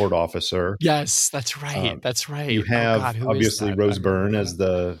her support officer. Yes, that's right. That's right. You have obviously Rose Byrne as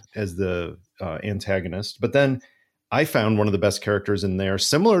the antagonist, but then I found one of the best characters in there,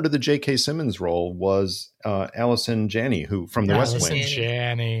 similar to the J.K. Simmons role, was Allison Janney, who from The West Wing.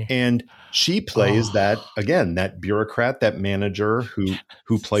 Janney. And she plays that bureaucrat, that manager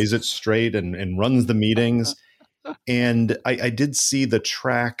who plays it straight and runs the meetings. And I did see the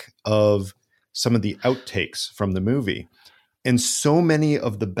track of some of the outtakes from the movie. And so many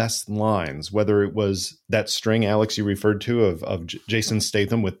of the best lines, whether it was that string, Alex, you referred to of Jason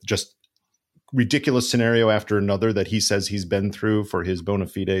Statham with just ridiculous scenario after another that he says he's been through for his bona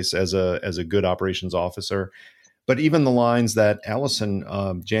fides as a good operations officer. But even the lines that Allison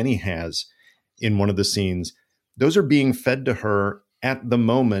Janney has in one of the scenes, those are being fed to her at the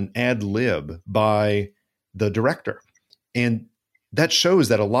moment ad lib by the director. And that shows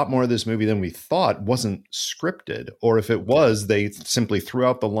that a lot more of this movie than we thought wasn't scripted, or if it was, they simply threw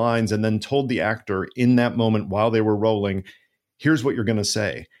out the lines and then told the actor in that moment while they were rolling, here's what you're going to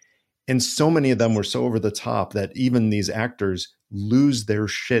say. And so many of them were so over the top that even these actors lose their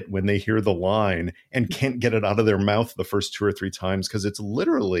shit when they hear the line and can't get it out of their mouth the first 2 or 3 times, because it's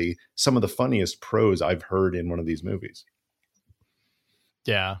literally some of the funniest prose I've heard in one of these movies.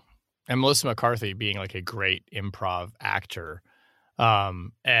 Yeah. And Melissa McCarthy being like a great improv actor.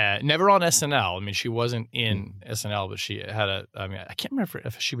 Never on SNL. I mean, she wasn't in SNL, but she had I can't remember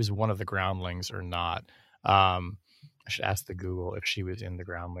if she was one of the Groundlings or not. I should ask the Google if she was in the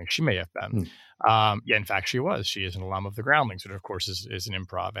Groundlings. She may have been. Yeah, in fact, she was. She is an alum of the Groundlings, which of course is an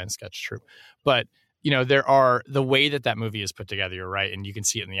improv and sketch troupe. But, there are the way that movie is put together, you're right. And you can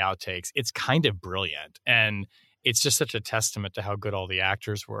see it in the outtakes. It's kind of brilliant. And it's just such a testament to how good all the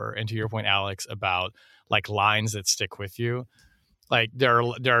actors were. And to your point, Alex, about like lines that stick with you. Like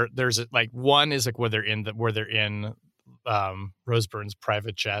there's like one is like where they're in Rose Byrne's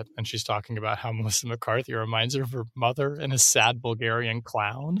private jet, and she's talking about how Melissa McCarthy reminds her of her mother and a sad Bulgarian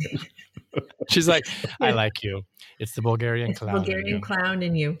clown. She's like, I like you. It's the Bulgarian clown. Bulgarian clown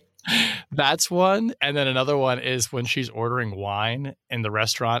in you. That's one. And then another one is when she's ordering wine in the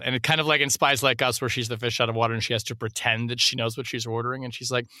restaurant, and it kind of like in Spies Like Us, where she's the fish out of water and she has to pretend that she knows what she's ordering. And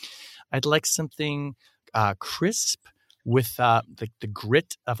she's like, I'd like something crisp with the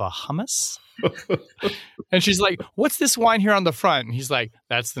grit of a hummus. And she's like, what's this wine here on the front? And he's like,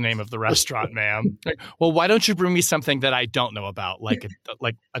 that's the name of the restaurant, ma'am. Like, well, why don't you bring me something that I don't know about, like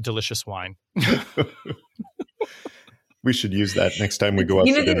a delicious wine? We should use that next time we go out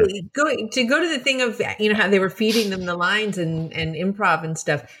to dinner. Go to the thing of, how they were feeding them the lines and improv and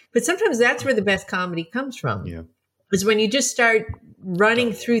stuff. But sometimes that's where the best comedy comes from. Yeah. Is when you just start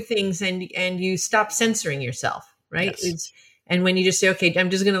running through things and you stop censoring yourself. Right. Yes. And when you just say, okay, I'm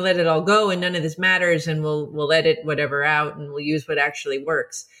just going to let it all go and none of this matters, and we'll edit whatever out and we'll use what actually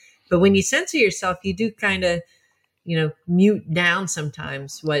works. But when you censor yourself, you do kind of, mute down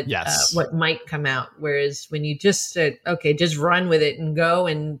sometimes what might come out. Whereas when you just okay, just run with it and go,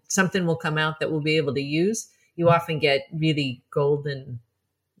 and something will come out that we'll be able to use, you often get really golden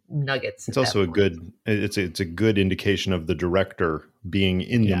nuggets. It's also a good indication of the director being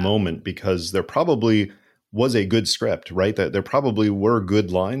in the moment, because there probably was a good script, right? That there probably were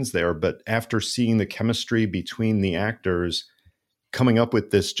good lines there, but after seeing the chemistry between the actors, coming up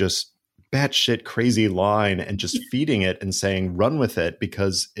with this just batshit crazy line and just feeding it and saying, run with it,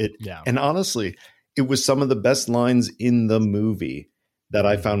 because and honestly, it was some of the best lines in the movie that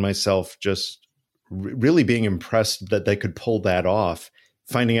I found myself just really being impressed that they could pull that off,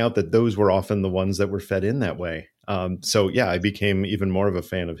 finding out that those were often the ones that were fed in that way. So I became even more of a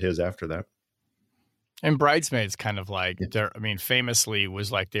fan of his after that. And Bridesmaids kind of like, famously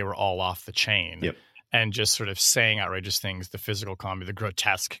was like they were all off the chain and just sort of saying outrageous things, the physical comedy, the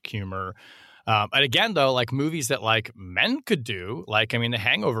grotesque humor. And again, though, like movies that like men could do, like, the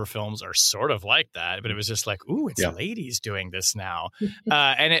Hangover films are sort of like that, but it was just like, ooh, it's ladies doing this now.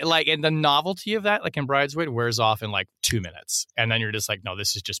 And the novelty of that, like in Bridesmaid, wears off in like 2 minutes. And then you're just like, no,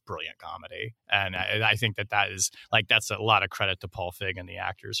 this is just brilliant comedy. And I think that is like, that's a lot of credit to Paul Feig and the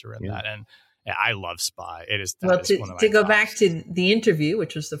actors who are in that. And I love Spy. It is one of my to go back to The Interview,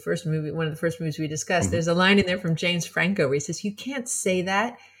 which was one of the first movies we discussed. There's a line in there from James Franco where he says, "You can't say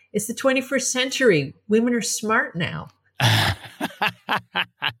that. It's the 21st century. Women are smart now." I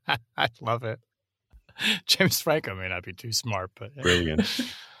love it. James Franco may not be too smart, but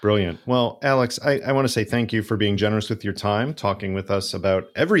Brilliant. Well, Alex, I want to say thank you for being generous with your time, talking with us about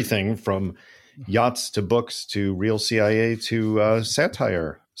everything from yachts to books to real CIA to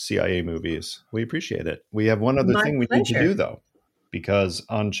satire CIA movies. We appreciate it. We have one other thing we need to do, though, because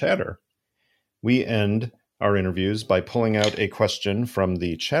on Chatter, we end our interviews by pulling out a question from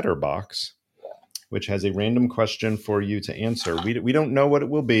the Chatter box, which has a random question for you to answer. We don't know what it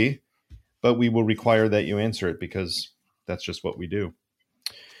will be, but we will require that you answer it because that's just what we do.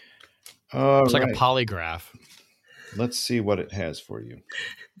 It's like a polygraph. Let's see what it has for you.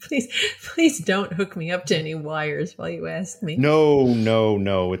 Please don't hook me up to any wires while you ask me.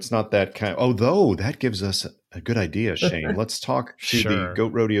 No. It's not that kind. Although that gives us a good idea, Shane. Let's talk to the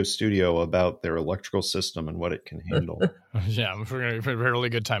Goat Rodeo Studio about their electrical system and what it can handle. Yeah, we're going to have a really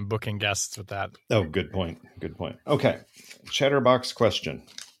good time booking guests with that. Oh, good point. Okay. Chatterbox question.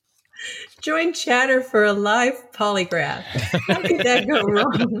 Join Chatter for a live polygraph. How could that go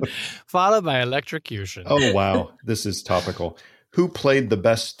wrong? Followed by electrocution. Oh, wow. This is topical. Who played the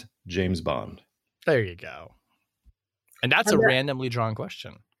best James Bond? There you go. And that's a randomly drawn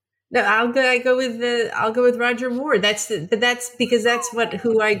question. No, I'll go with Roger Moore. That's because that's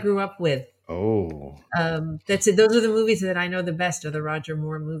who I grew up with. Oh, that's it. Those are the movies that I know the best, are the Roger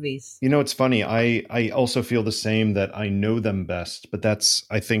Moore movies. It's funny. I also feel the same, that I know them best, but that's,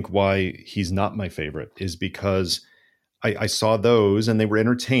 I think, why he's not my favorite, is because I saw those and they were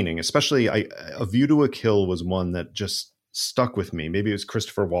entertaining. Especially A View to a Kill was one that just stuck with me. Maybe it was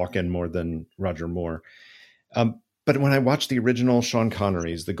Christopher Walken more than Roger Moore. But when I watched the original Sean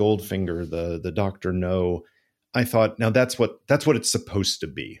Connery's, the Goldfinger, the Dr. No, I thought, now that's what it's supposed to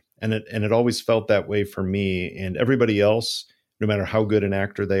be. And it always felt that way for me. And everybody else, no matter how good an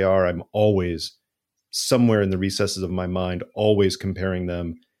actor they are, I'm always somewhere in the recesses of my mind, always comparing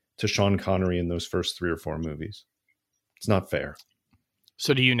them to Sean Connery in those first 3 or 4 movies. It's not fair.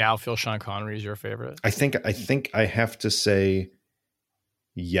 So do you now feel Sean Connery is your favorite? I think I have to say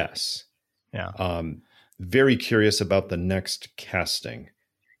yes. Yeah. Very curious about the next casting,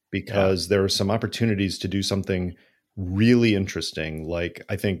 because there are some opportunities to do something really interesting. Like,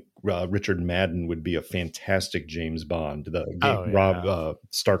 I think Richard Madden would be a fantastic James Bond, Rob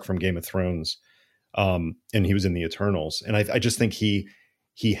Stark from Game of Thrones. And he was in the Eternals. And I just think he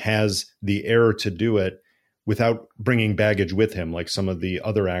has the air to do it without bringing baggage with him, like some of the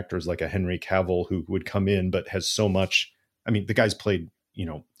other actors, like a Henry Cavill, who would come in, but has so much. I mean, the guy's played,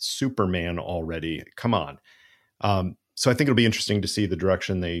 Superman already. Come on. So I think it'll be interesting to see the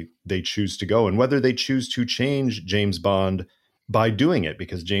direction they choose to go, and whether they choose to change James Bond by doing it,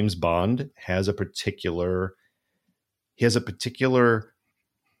 because James Bond has a particular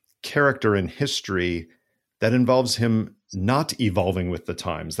character in history that involves him not evolving with the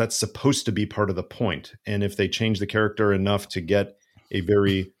times. That's supposed to be part of the point. And if they change the character enough to get a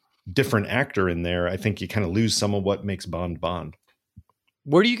very different actor in there, I think you kind of lose some of what makes Bond Bond.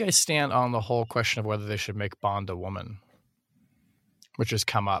 Where do you guys stand on the whole question of whether they should make Bond a woman, which has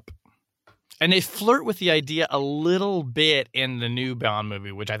come up And they flirt with the idea a little bit in the new Bond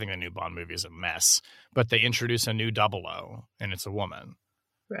movie, which I think the new Bond movie is a mess. But they introduce a new 00, and it's a woman.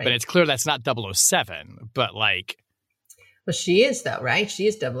 Right. But it's clear that's not 007, but like... Well, she is, though, right? She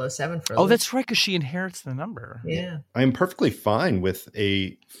is 007 for a Oh, that's right, because she inherits the number. Yeah. I'm perfectly fine with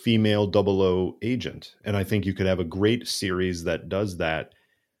a female 00 agent. And I think you could have a great series that does that.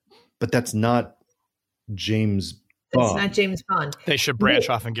 But that's not James Bond. It's not James Bond. They should branch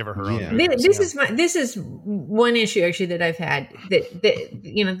off and give her own. This is one issue actually that I've had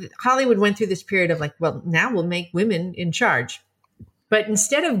that Hollywood went through this period of like, well, now we'll make women in charge, but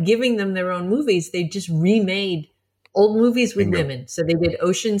instead of giving them their own movies, they just remade old movies with women. So they did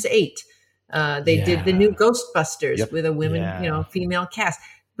Ocean's 8. They did the new Ghostbusters with a women, female cast.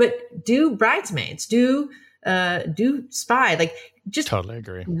 But do Bridesmaids, do Spy, like just totally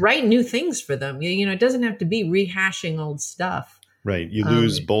agree. Write new things for them. It doesn't have to be rehashing old stuff. Right. You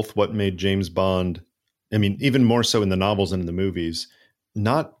lose both what made James Bond, I mean, even more so in the novels and in the movies,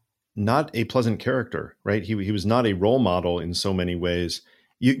 not a pleasant character, right? He was not a role model in so many ways.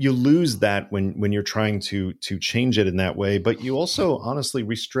 You lose that when you're trying to change it in that way, but you also honestly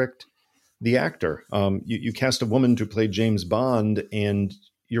restrict the actor. You cast a woman to play James Bond, and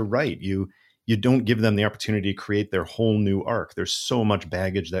you're right. You don't give them the opportunity to create their whole new arc. There's so much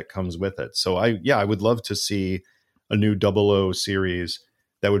baggage that comes with it. So I would love to see a new 00 series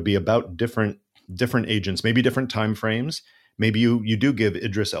that would be about different agents, maybe different time frames. Maybe you do give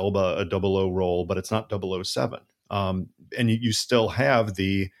Idris Elba a 00 role, but it's not 007. And you still have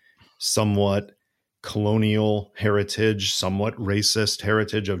the somewhat colonial heritage, somewhat racist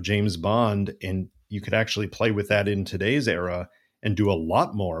heritage of James Bond. And you could actually play with that in today's era and do a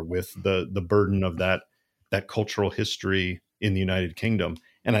lot more with the burden of that cultural history in the United Kingdom.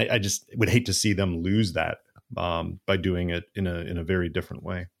 And I just would hate to see them lose that by doing it in a very different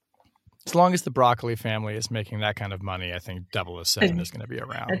way. As long as the Broccoli family is making that kind of money, I think 007 is going to be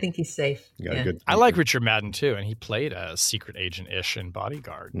around. I think he's safe. I like Richard Madden, too, and he played a secret agent-ish in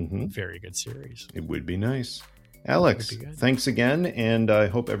Bodyguard. Mm-hmm. Very good series. It would be nice. Alex, thanks again, and I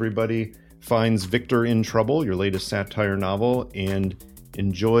hope everybody finds Victor in Trouble, your latest satire novel, and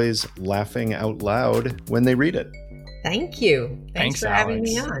enjoys laughing out loud when they read it. Thank you. Thanks for Alex. Having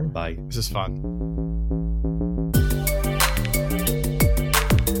me on. Bye. This is fun.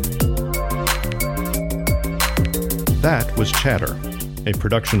 That was Chatter, a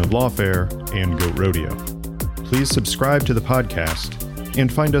production of Lawfare and Goat Rodeo. Please subscribe to the podcast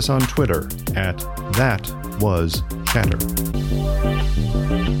and find us on Twitter at ThatWasChatter.